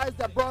surprised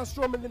that Braun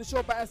Strowman didn't show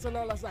up at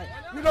SNL last night.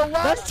 You know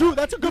why? That's true.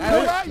 That's a good You know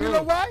point. why? You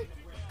know why?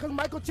 Because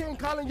Michael J and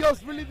Colin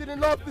Yost really didn't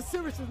know if the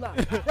series is not.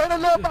 They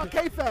don't know about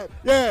kayfabe.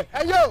 Yeah.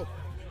 Hey, yo,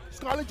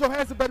 Scarlett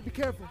Johansson better be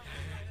careful.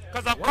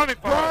 Because I'm coming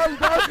for her.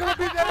 Braun's gonna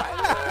be there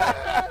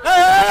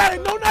right Hey,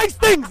 no nice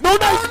things. No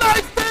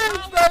nice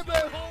things,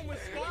 baby.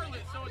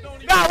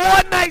 Got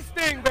one nice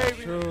thing,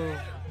 baby. True.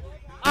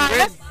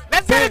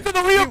 Let's get into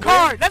the real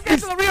card. Let's get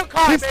into the real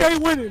card, He baby. stay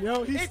winning,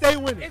 yo. He stay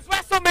winning. It's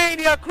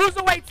WrestleMania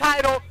Cruiserweight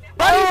title.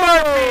 Buddy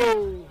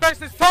Murphy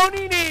versus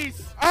Tony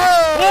Nese.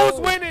 Who's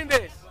winning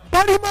this?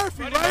 Buddy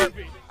Murphy, right?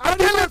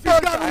 Buddy Murphy's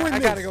got to win I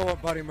this. gotta go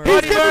with Buddy Murphy.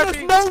 He's Buddy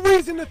giving Murphy. us no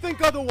reason to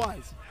think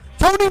otherwise.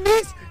 Tony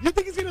Nese? You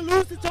think he's going to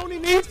lose to Tony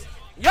Nese?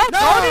 Yo,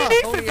 Tony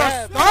Nese is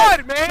a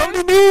stud, man.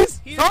 Tony Nese?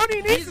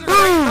 Tony Nese is a a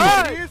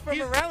stud. He is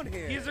from around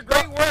here. He's a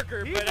great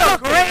worker, He's but a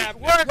great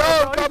worker,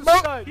 bro. He's a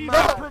stud. he's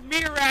a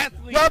premier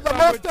athlete, Yo,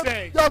 I would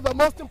say. the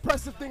most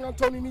impressive thing on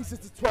Tony Nese is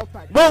the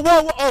 12-pack. Whoa.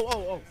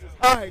 Oh.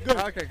 All right, good.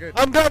 Okay, good.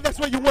 I'm glad that's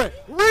where you went.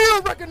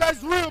 Real,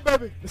 recognize real,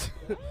 baby.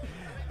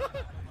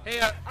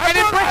 Hey,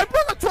 I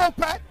brought a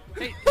 12-pack.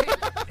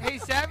 hey,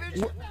 Savage,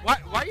 why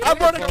you? I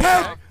brought a pants cake.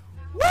 coming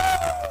Woo!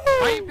 up?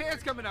 Why your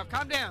pants coming up?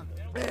 Calm down.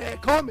 Man,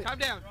 call me. Calm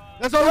down.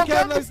 That's all we Don't can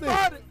get me last thing.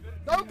 started.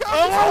 Don't get me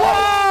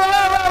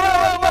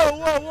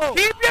Whoa.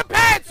 Keep your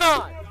pants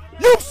on.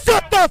 You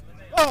shut the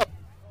up.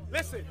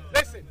 Listen.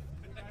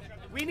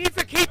 We need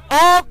to keep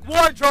all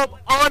wardrobe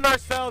on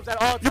ourselves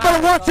at all times. You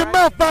better watch your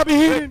mouth, Bobby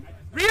Heenan.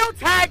 Real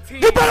tag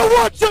team. You better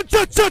watch your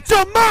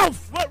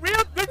mouth. What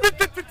real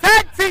the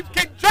tag team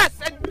can dress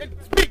and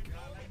speak.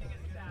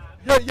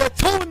 You're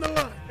towing the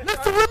line.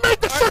 Listen, we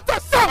made the shut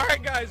us All up.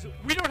 right, guys,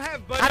 we don't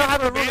have buddy I don't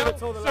have a for room bail, to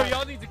toe the so line.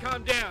 y'all need to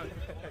calm down.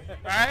 All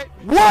right?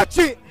 Watch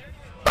it.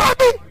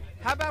 Bobby,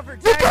 How about for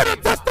you tag better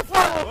teams?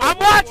 testify. I'm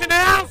watching and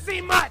I don't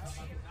see much.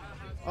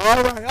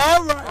 All right.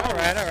 All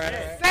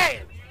right. Say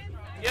it.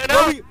 You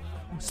know,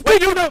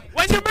 Speaking of,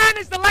 when you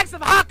manage the likes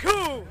of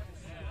Haku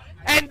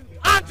and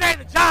Andre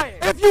the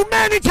Giant. if you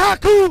manage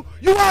Haku,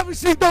 you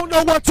obviously don't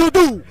know what to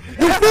do.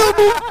 You feel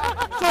me?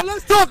 So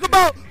let's talk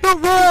about the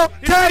Raw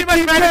Tag pretty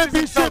Team much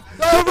manages Championship, himself.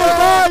 the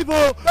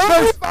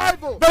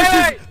Revival versus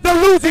Hey, the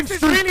losing This is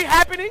streak, really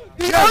happening?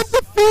 The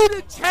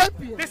undefeated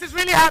champion. This is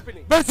really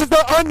happening. versus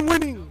the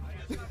unwinning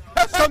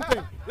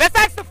something. Let's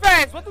ask the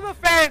fans. What do the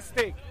fans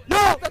think? Yo,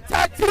 the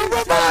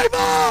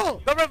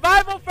Revival. The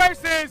Revival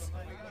versus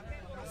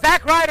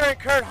and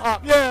Kurt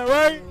Hawkins. Yeah,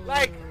 right?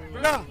 Like,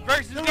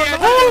 versus the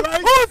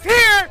who's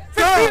here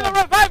to see the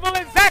revival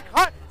in Zack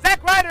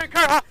Ryder and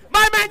Kurt Hawkins?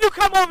 My man, you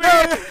come over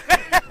here.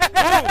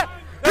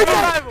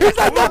 He's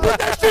like, don't put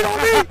that shit on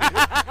me.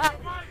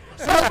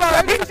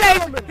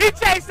 He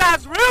chased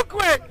us real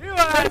quick.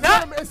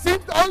 It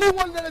seems the only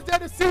one that is there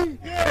to see.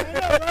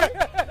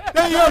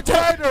 Yo,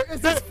 Ryder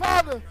is his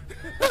father.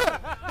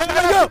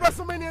 Yo,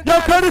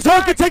 Curtis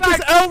Hawk can take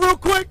this L real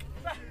quick.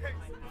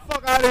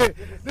 Fuck out of here.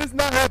 This is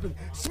not happening.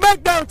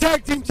 SmackDown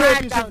Tag Team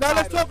Championships. Now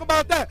let's talk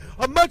about that.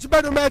 A much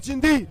better match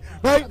indeed,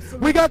 right?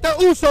 Absolutely. We got the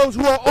Usos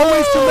who are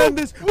always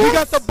tremendous. We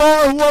got the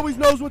Bar who always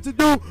knows what to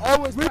do.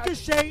 Always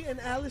Ricochet and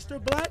Aleister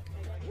Black.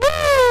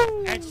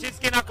 Woo! And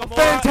Shinsuke Nakamura.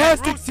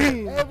 Fantastic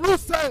team. And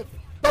Rusev.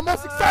 The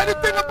most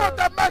exciting thing about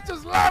that match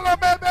is Lala,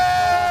 baby.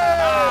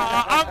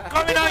 I'm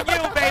coming on you,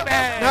 baby.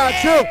 Nah,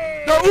 chill.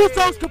 The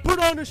Usos can put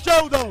on the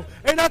show though,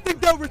 and I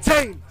think they'll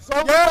retain.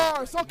 So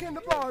can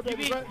the Bar,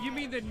 baby. You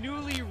mean the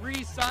newly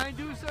re-signed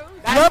Usos?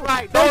 That's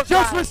right. They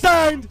just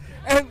resigned,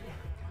 and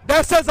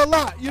that says a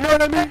lot. You know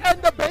what I mean?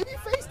 And the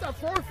babyface that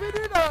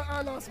forfeited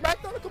on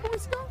SmackDown a couple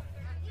weeks ago,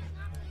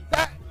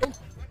 that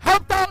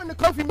helped out in the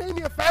Coffee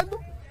Mania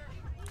fandom.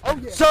 Oh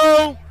yeah.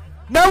 So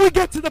now we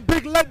get to the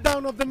big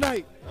letdown of the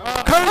night.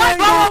 Kurt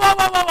Angle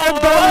and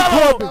Baron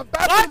Corbin.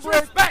 Much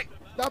respect.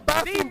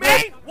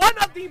 One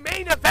of the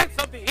main events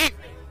of the evening.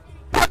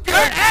 Kurt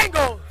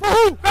Angle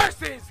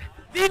versus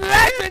the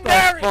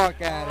legendary.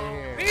 Fuck out of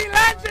here. The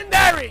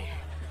legendary.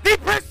 The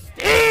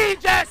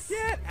prestigious.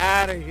 Get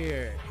out of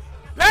here.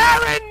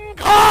 Baron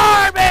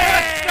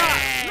Corbin.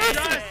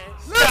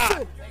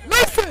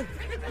 Listen.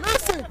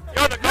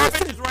 Yo, the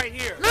garbage is right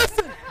here.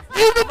 Listen.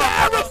 Even the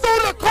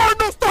Arizona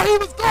Cardinals thought he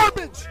was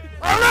garbage.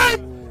 All right?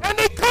 And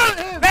they cut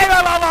him.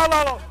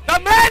 The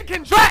man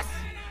can dress.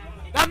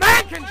 The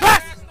man can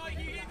dress.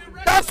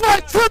 That's why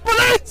Triple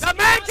H. The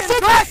man can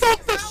dress.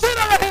 Soak the shit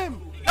out of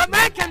him. The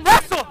man can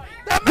wrestle.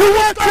 You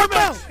want your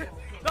mouth?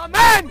 The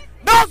man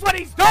knows what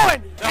he's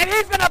doing, and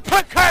he's gonna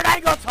put Kurt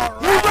Angle to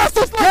rest. He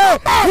wrestles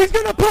like a He's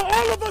gonna put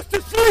all of us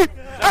to sleep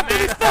after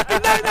this fucking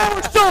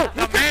 9-hour show.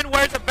 The man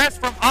wears the best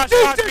from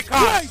Oshkosh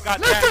because.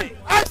 Listen,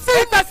 I've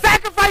seen the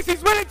sacrifice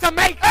he's willing to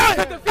make to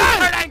defeat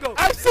Kurt Angle.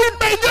 I've seen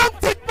Mae Young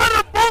take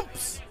better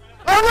bumps.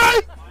 All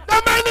right,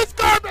 the man is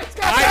garbage.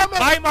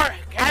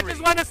 I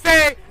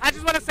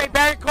just want to say,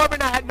 Baron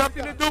Corbin, I had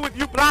nothing to do with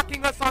you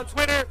blocking us on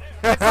Twitter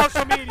and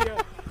social media.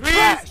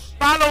 Please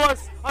follow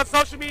us on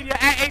social media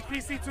at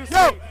HPC2C.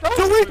 Yo,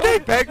 do we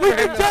think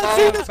John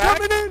Cena's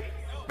coming in?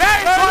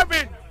 Baron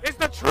Corbin is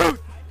the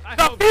truth,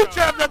 the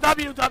future of the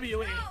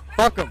WWE.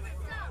 Fuck him.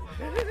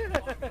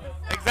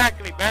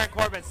 Exactly, Baron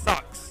Corbin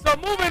sucks. So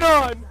moving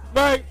on,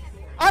 right?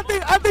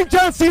 I think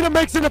John Cena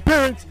makes an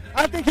appearance.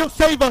 I think he'll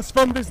save us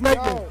from this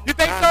nightmare. You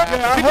think so?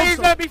 Yeah, you think he's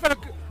gonna be for the?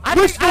 I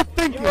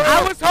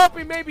was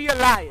hoping maybe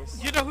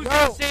Elias. You know who's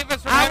gonna save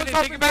us from having to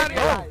think about it?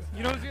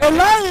 You know who's gonna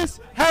Elias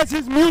has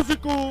his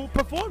musical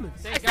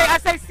performance. I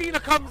say Cena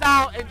comes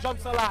out and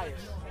jumps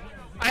Elias.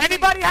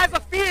 Anybody has a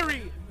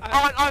theory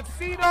on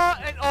Cena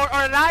or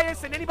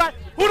Elias and anybody?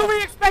 Who do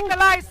we expect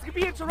Elias to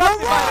be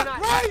interrupted by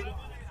tonight?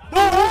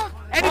 Right?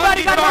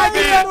 Anybody got an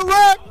idea?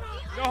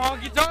 No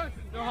honky tonk.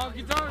 No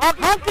honky tonk.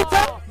 Honky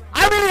tonk?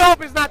 I really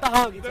hope it's not the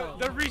honky tonk.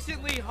 The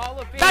recently Hall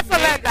of Fame. That's a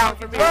letdown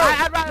for me.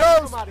 I'd rather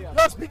have somebody else.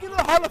 Yo, speaking of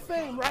the Hall of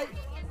Fame, right?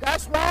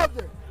 That's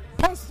Wilder.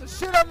 Punched the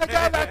shit out of the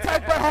guy that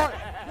type by heart.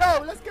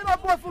 Yo, let's get our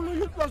boy from New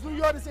York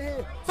in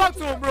here. Talk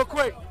to him real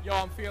quick. Yo,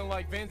 I'm feeling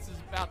like Vince is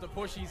about to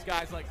push these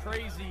guys like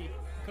crazy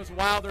because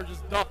Wilder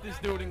just duffed this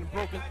dude and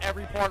broken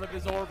every part of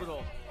his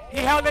orbital. He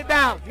held it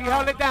down.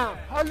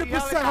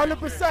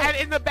 100%. And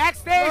in the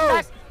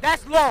backstage,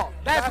 that's law.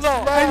 That's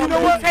law. And you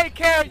know what?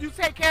 You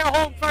take care of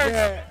home first.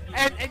 Yeah.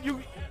 And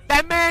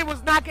that man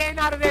was not getting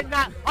out of there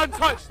not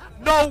untouched.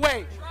 No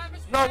way.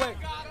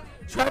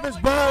 Travis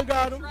Brown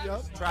got him.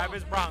 Yep.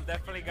 Travis Brown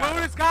definitely got him.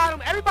 Brutus got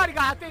him. Everybody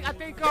got him. I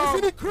think.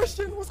 Isn't he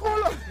Christian? What's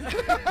going on?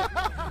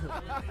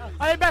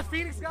 I think Beth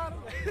Phoenix got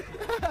him.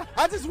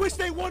 I just wish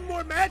they won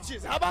more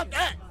matches. How about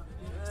that?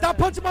 Stop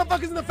punching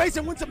motherfuckers in the face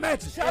and win some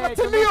matches. Shout out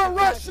to Leo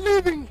Rush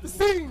leaving the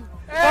scene.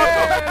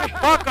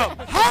 Fuck him.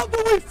 How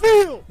do we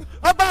feel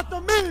about The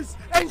Miz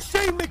and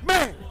Shane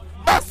McMahon?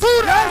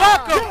 Basura.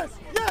 Fuck him.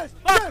 Yes.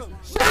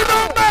 Shane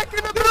O'Mac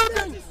in the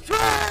building.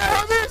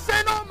 Come here,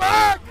 Shane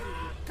O'Mac.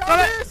 Come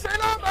here,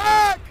 Shane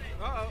O'Mac.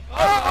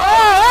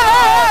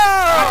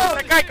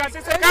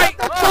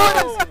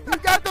 He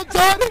got the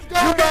Jordans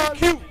going. You got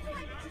cute.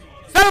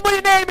 Tell him what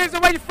your name is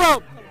and where you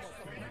from.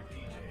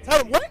 Tell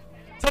him what?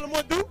 Tell him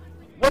what, dude?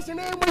 What's your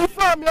name? Where you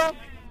from, yo?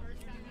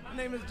 My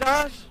name is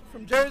Josh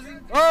from Jersey.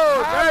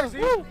 Oh, Jersey.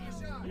 You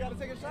gotta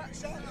take a shot.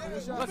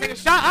 Let's take a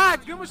shot. All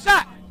right, give him a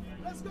shot.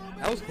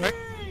 That was quick.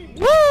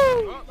 Woo!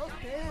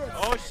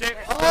 Oh shit.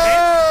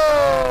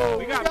 Oh,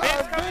 we got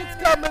Vince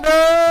coming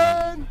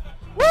in.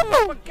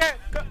 Woo!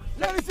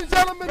 Ladies and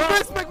gentlemen,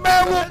 Vince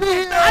McMahon will be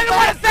here. I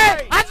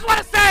just want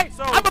to say,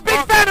 I'm a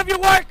big fan of your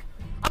work.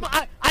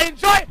 I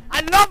enjoy,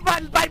 I love my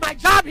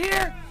job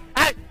here.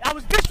 I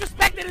was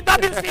disrespected in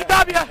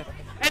WCW,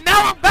 and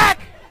now I'm back.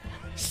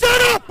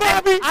 Shut up,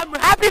 Bobby. I'm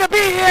happy to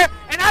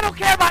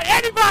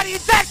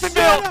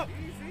Jacksonville.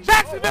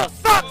 Jacksonville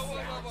sucks.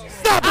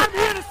 Stop it. I'm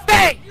here to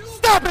stay.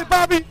 Stop it,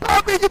 Bobby.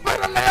 Bobby, you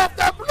better lay off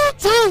that blue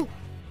chew.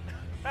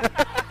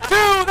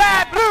 Chew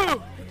that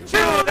blue.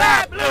 Chew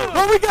that blue.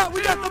 What we got?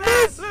 We got the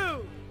Miz.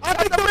 I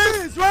think the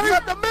Miz, right? We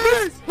got the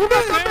Miz. Who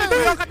got the Miz?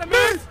 Y'all got the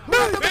Miz.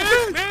 Miz.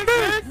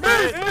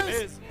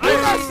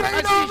 I see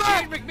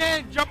Shane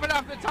McMahon jumping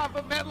off the top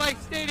of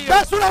MetLife Stadium.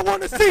 That's what I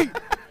want to see.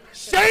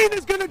 Shane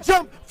is gonna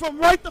jump from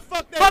right the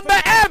fuck there. From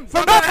the M.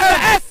 From the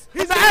S.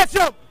 He's gonna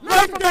jump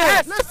right from the there.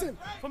 S. Listen,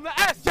 From the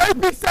S.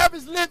 JP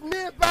Savage lived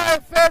nearby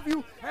in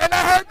Fairview, and I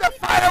heard the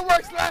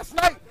fireworks last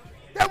night.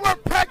 They were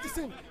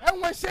practicing,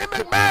 and when Shane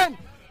McMahon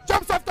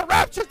jumps off the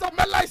rafters of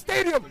MetLife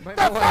Stadium, the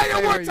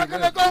fireworks are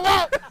gonna go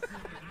out.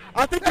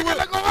 I think They're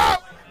gonna go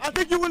out. I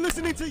think you were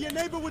listening to your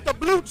neighbor with the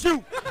blue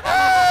chew.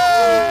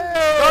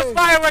 Hey! Those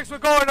fireworks were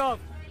going off.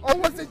 Or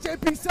was it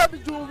JP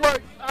Savage doing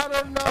work? I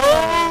don't know.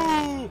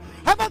 Oh!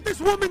 How about this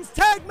woman's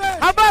tag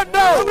match? How about no?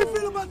 How do we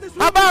feel about this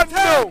How woman's about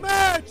tag no?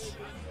 match?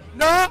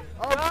 No.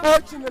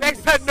 Unfortunately. They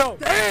said no.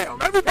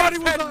 Damn, everybody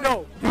They was said like,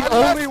 no. The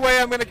only way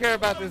I'm gonna care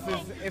about this is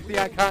if the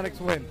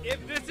Iconics win.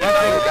 If this is We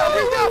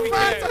got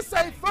fans that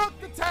say, fuck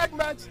the tag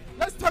match.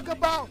 Let's talk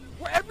about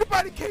what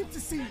everybody came to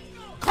see.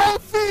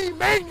 Kofi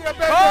Mania,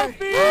 baby. Kofi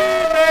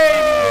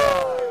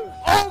Mania.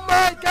 Oh,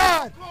 my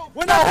God.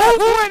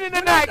 Who's winning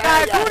tonight,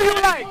 guys? Who do you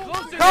like?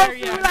 Closer there, Kofi,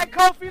 yeah. you like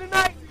Kofi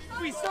tonight?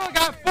 We still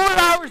got 4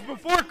 hours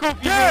before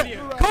Kofi yeah, Mania.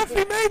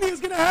 Kofi Mania is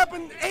gonna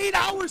happen 8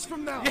 hours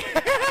from now.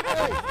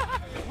 Hey,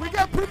 we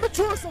get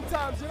premature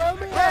sometimes, you know what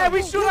I mean? Yeah,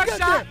 we shoot our Get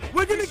shot. there.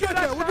 We're gonna get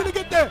there. We're gonna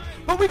get there.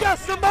 But we got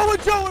Samoa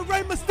Joe and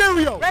Rey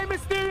Mysterio. Rey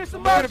Mysterio,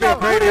 Samoa gonna be a Joe.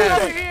 great Who do you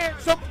match. over here?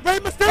 So Rey Rey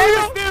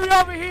Mysterio.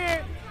 Mysterio over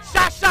here.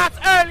 Shot shots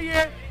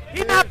earlier.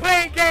 He's not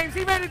playing games.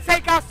 He ready to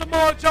take out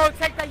Samoa Joe and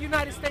take that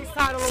United States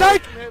title away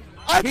Psych. from him.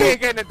 I He think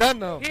ain't getting it done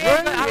though. He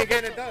ain't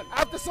getting it done.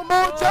 After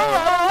Samoa Joe,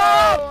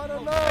 I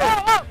don't know.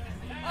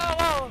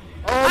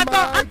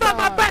 I thought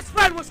my best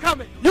friend was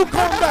coming. you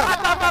calm I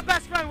down. thought my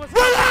best friend was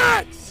coming.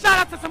 Relax. Shout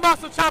out to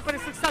Tommaso Ciampa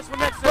and his successful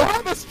next Don't show.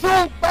 have a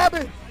stroke,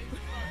 Bobby.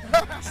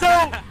 So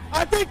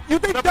I think you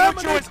think The blue chew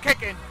Dominic. is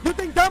kicking. You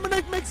think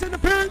Dominic makes an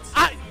appearance?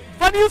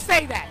 Funny you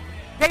say that.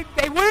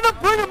 They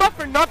wouldn't bring him up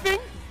for nothing.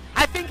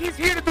 I think he's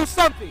here to do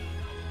something.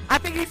 I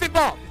think he's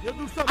involved. He'll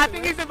do something. I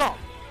think he's involved.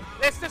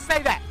 Let's just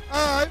say that.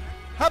 All right.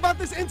 How about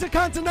this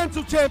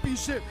Intercontinental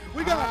Championship?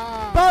 We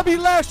got Bobby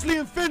Lashley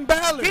and Finn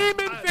Balor.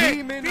 Demon Finn.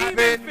 Demon Demon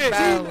Finn Finn.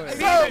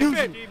 Balor.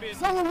 Demon Finn.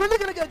 So we're really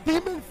going to get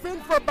Demon Finn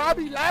for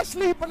Bobby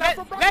Lashley, but not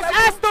for Brock Let's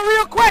Lesnar? ask the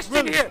real question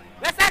Really? here.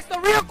 Let's ask the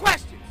real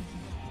question.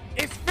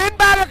 Is Finn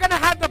Balor going to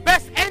have the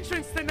best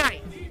entrance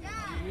tonight?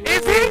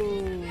 Is he?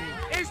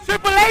 Is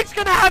Triple H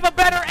going to have a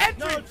better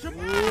entrance?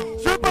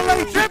 Triple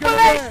H. Triple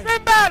H,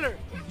 Finn Balor.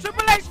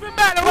 Triple H, Finn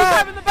Balor. Who's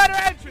having the better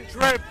entrance?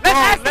 Let's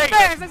ask the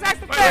fans. Let's ask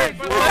the fans.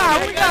 Who we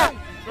got? Who we got?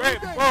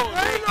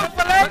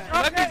 Triple H.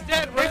 Lefty's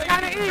dead. It's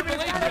kind of even.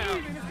 It's kind of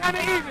even. It's kind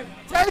of even.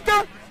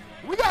 Taker?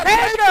 We got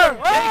Taker.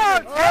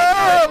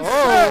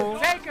 Oh,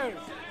 shit. Taker.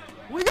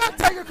 We got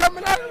Taker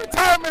coming out of the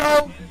retirement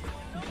home.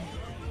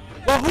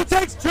 Well, who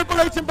takes Triple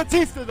H and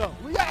Batista though?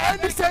 We got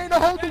Andy saying to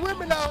hold the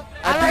women out.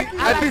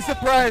 I'd be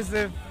surprised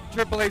if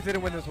Triple H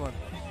didn't win this one.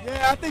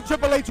 Yeah, I think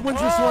Triple H wins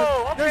this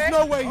Oh, one. okay. There's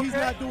no way he's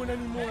not doing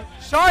any more.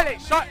 Charlotte.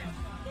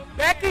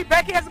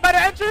 Becky has a better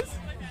entrance?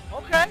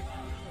 Okay.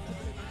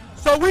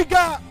 So we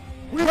got.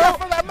 We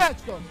got for that match,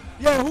 though.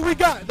 Yeah, who we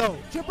got though?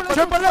 Triple H.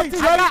 Triple H, Triple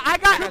right? I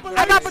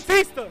got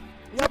Batista.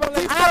 Yeah, but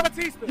I got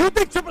Batista. You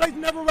think Triple H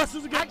never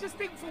wrestles I again? just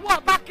think for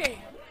what? Bake.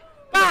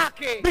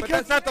 But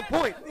that's not the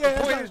point. Yeah, The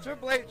that's point not- is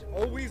Triple H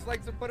always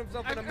likes to put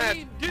himself in a I match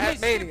mean, do at these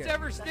scripts Mania.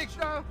 ever stick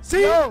though?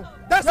 See, No,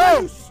 that's no. how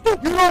you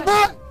stupid. You know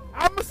what?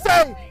 I'm going to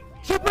say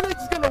Triple H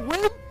is going to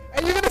win,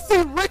 and you're going to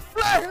see Ric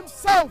Flair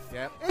himself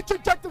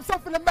interject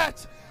himself in the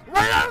match.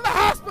 Right out of the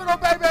hospital,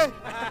 baby. Right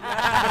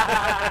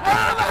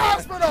out of the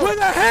hospital. With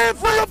a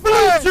handful of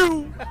blue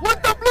chew.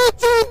 With the blue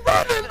chew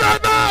running,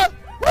 baby.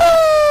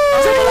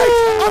 Triple H,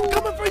 I'm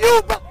coming for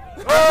you, but.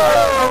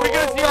 Are we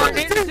gonna see Arn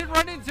Anderson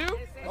run in too?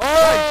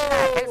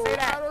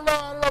 I don't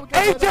know.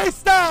 AJ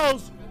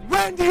Styles,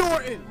 Randy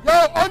Orton.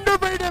 Yo,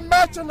 underrated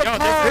match on the Yo,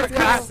 card. this is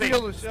classic.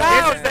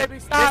 Styles, baby,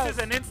 Styles. This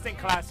is an instant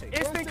classic.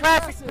 Instant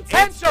classic.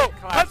 Instant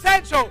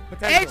Potential.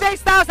 AJ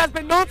Styles has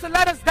been known to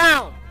let us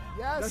down.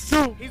 Yes. That's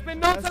true. He's been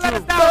known to That's let us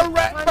true. down. So,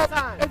 right, plenty but of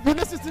times. if you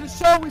listen to the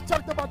show, we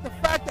talked about the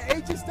fact that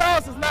AJ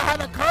Styles has not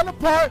had a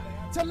counterpart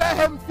to let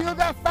him feel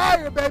that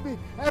fire, baby.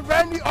 And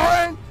Randy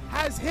Orton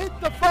has hit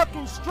the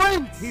fucking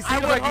strings. He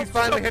seems like he's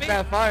finally hit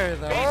that fire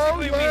though.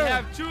 Basically, Oh, yeah. we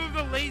have two of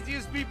the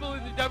laziest people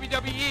in the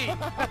WWE.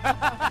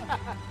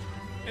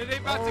 And they're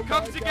about to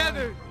come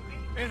together.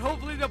 And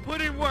hopefully they'll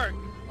put in work.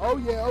 Oh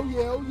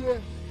yeah.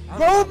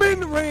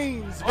 Roman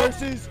Reigns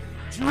versus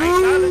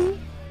Drew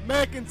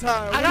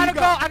McIntyre. I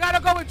gotta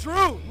go with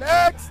Drew.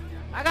 Next.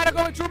 I gotta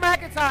go with Drew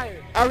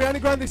McIntyre. Ariana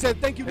Grande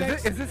said, "Thank you."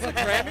 Next. Is this a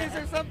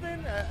Grammys or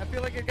something? I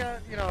feel like it got,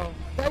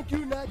 Thank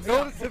you, next.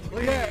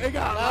 noticeably Yeah, it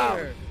got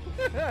louder.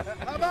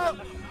 How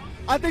about?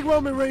 I think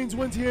Roman Reigns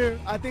wins here.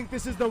 I think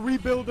this is the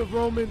rebuild of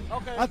Roman.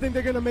 Okay. I think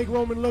they're gonna make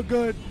Roman look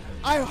good.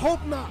 I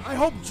hope not. I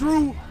hope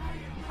Drew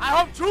I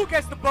hope Drew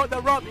gets the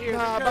rub here.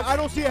 Nah, but I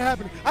don't see it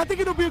happening. I think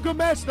it'll be a good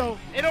match, though.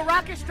 It'll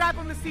rocket strap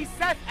him to see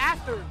Seth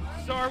after.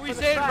 So are we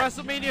saying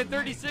WrestleMania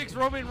 36,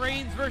 Roman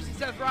Reigns versus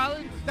Seth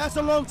Rollins? That's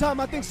a long time.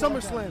 I think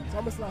SummerSlam.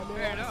 SummerSlam,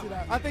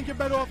 yeah. I think you're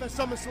better off at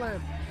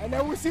SummerSlam. And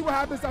then we'll see what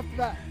happens after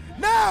that.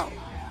 Now,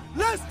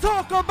 let's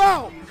talk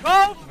about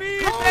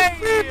Kofi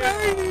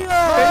Mania.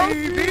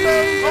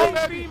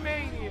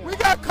 We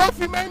got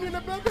Kofi Mania in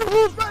the building.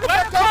 Who's ready for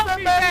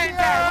Kofi Mania?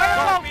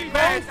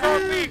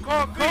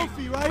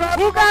 Kofi, right?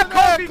 Who got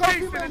Kofi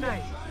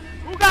tonight?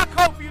 Who got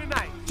Kofi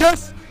tonight?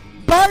 Just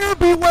buyer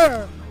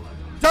beware.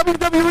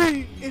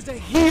 WWE is a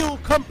heel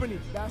company.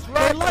 That's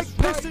right. They like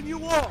pissing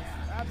you off.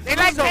 They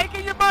like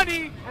taking your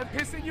money and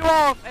pissing you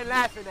off and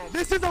laughing at you.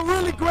 This is a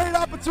really great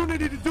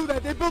opportunity to do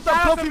that. They built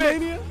up Kofi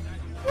Mania.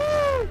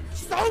 Woo!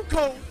 Stone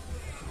Cold.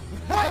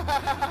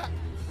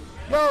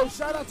 Yo,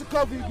 shout out to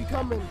Kofi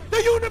becoming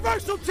the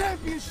Universal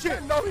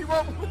Championship. No, he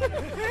won't.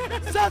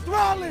 Seth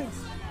Rollins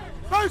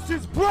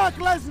versus Brock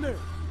Lesnar.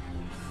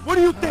 What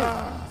do you think?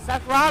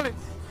 Seth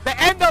Rollins. The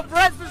end of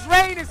Lesnar's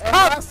reign is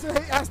come.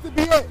 Has to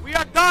be it. We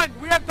are done.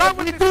 We are done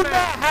with this match. If we do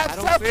not have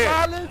Seth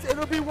Rollins,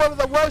 it'll be one of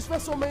the worst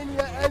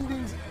WrestleMania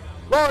endings.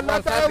 Well,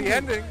 not the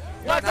ending.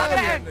 Not the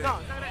ending. No,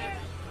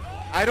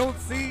 I don't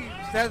see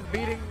Seth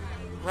beating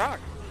Rock.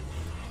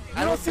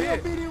 I don't see him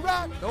beating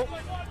Rock. Nope.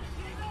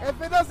 If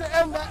it doesn't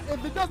end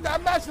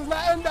that match does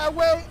not end that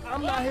way,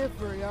 I'm not here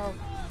for it, yo.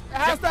 It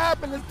has to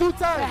happen. It's due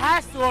time. It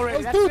has to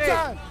already. It's due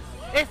time.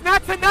 If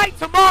not tonight,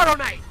 tomorrow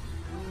night.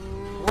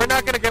 We're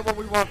not going to get what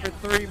we want for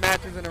 3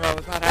 matches in a row.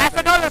 It's not That's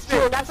happening. another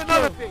thing. That's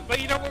another thing.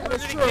 But you know what we're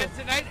going to get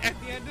tonight at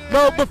the end of the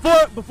No,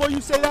 night? before you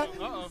say that,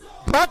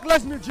 Brock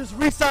Lesnar just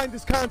re-signed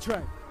his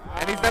contract.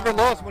 And he's never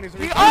lost when he's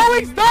He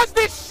always does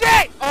this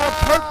shit on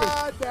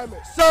purpose. Damn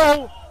it.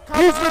 So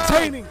he's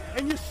retaining,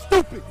 and you're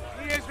stupid.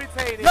 He is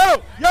retaining.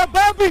 Yo, you're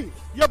Bobby.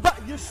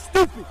 You're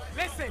stupid.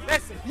 Listen.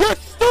 You're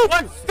stupid.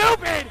 What's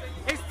stupid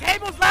is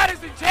tables,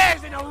 ladders, and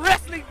chairs in a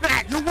wrestling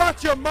match. You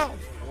watch your mouth.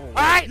 All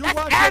right, You that's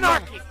watch your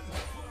anarchy.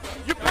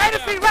 You pay to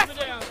see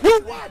wrestling.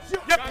 You watch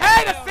your You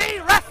pay to see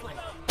wrestling.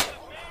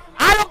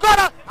 I don't go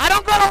to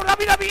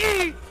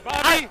WWE.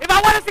 If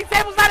I want to see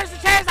tables, ladders,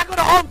 and chairs, I go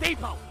to Home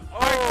Depot.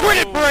 Quit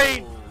it,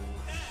 Brain.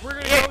 We're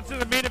going to go to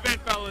the main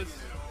event, fellas.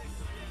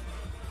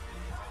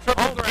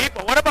 Home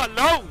Depot. What about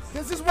Lowe's?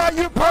 This is why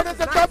you're part of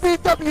the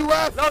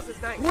WWF. Lowe's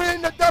is nice. We're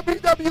in the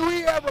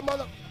WWE era,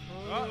 mother.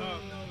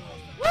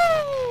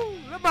 Woo!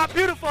 Look at my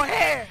beautiful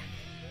hair.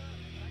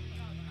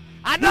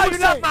 I know you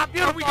love my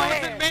beautiful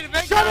hair.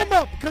 Shut him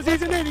up, because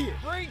he's an idiot.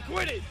 Brain,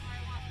 quit it.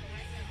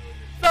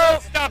 So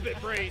Stop it,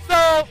 Brain.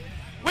 So,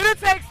 winner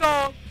takes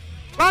all.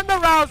 Ronda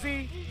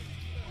Rousey,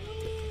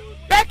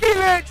 Becky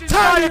Lynch, and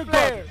Charlotte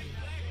Flair.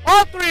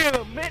 All 3 of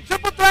them.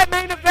 Triple threat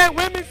main event,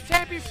 women's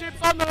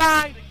championships on the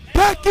line.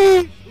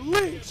 Becky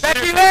Lynch.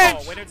 Becky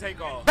Lynch. Winner take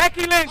all.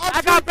 Becky Lynch.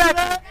 I got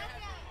Becky.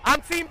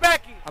 I'm Team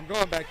Becky. I'm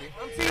going Becky.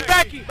 I'm Team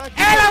Becky. And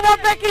I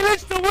want Becky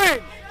Lynch to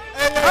win.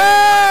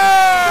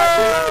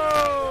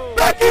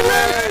 Becky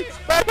Lynch.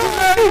 Becky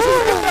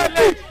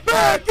Lynch.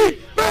 Becky.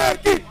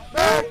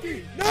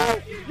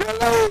 No, you're a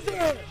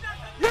loser.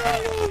 You're a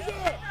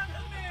loser.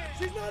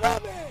 She's not on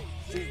me.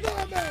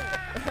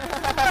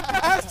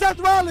 Ask Seth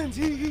Rollins.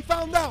 He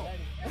found out.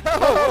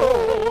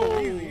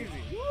 Easy.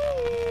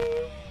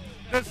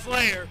 The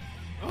Slayer.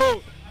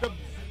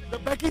 The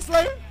Becky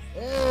Slayer?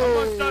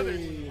 Amongst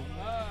others.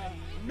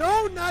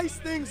 No nice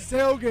things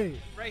tailgate.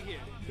 Right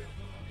here.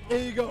 Here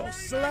you go.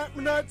 Slap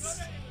nuts.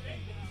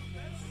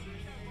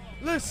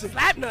 Listen.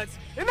 Slap nuts.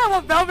 Isn't that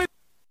what Velvet?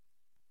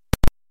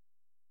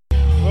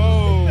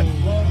 Whoa.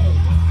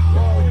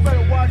 You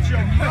better watch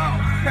your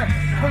mouth.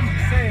 What you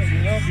saying,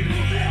 you know?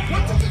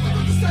 What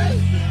you say?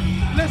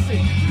 Listen,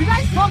 you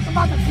guys talked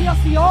about the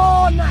TLC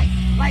all night.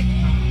 Like,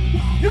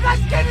 you guys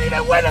can't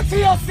even win a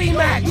TLC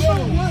match.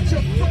 Watch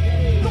your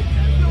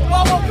I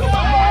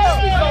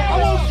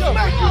won't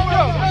smack you,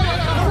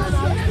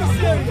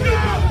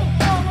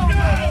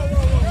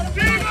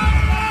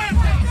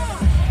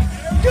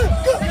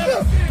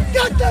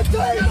 Get the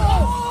table!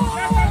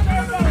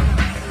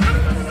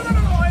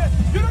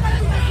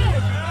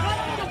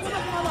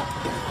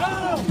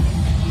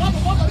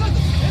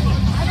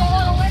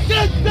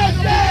 Get the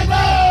table!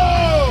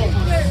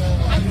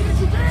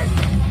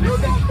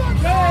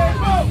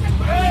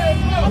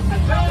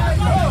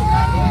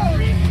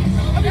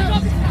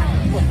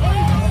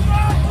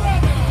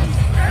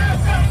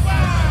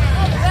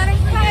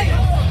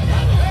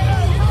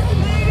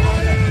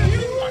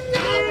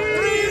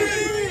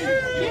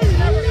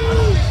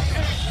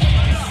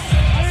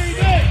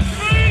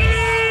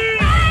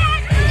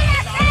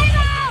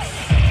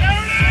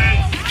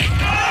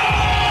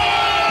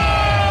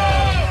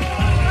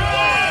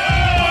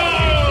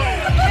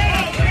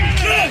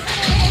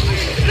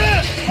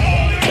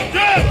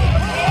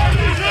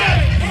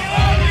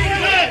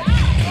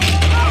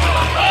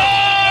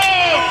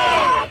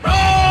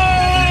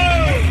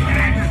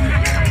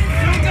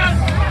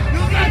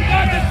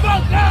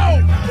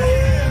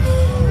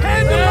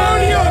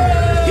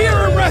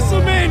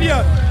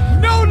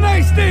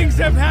 Things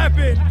have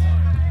happened.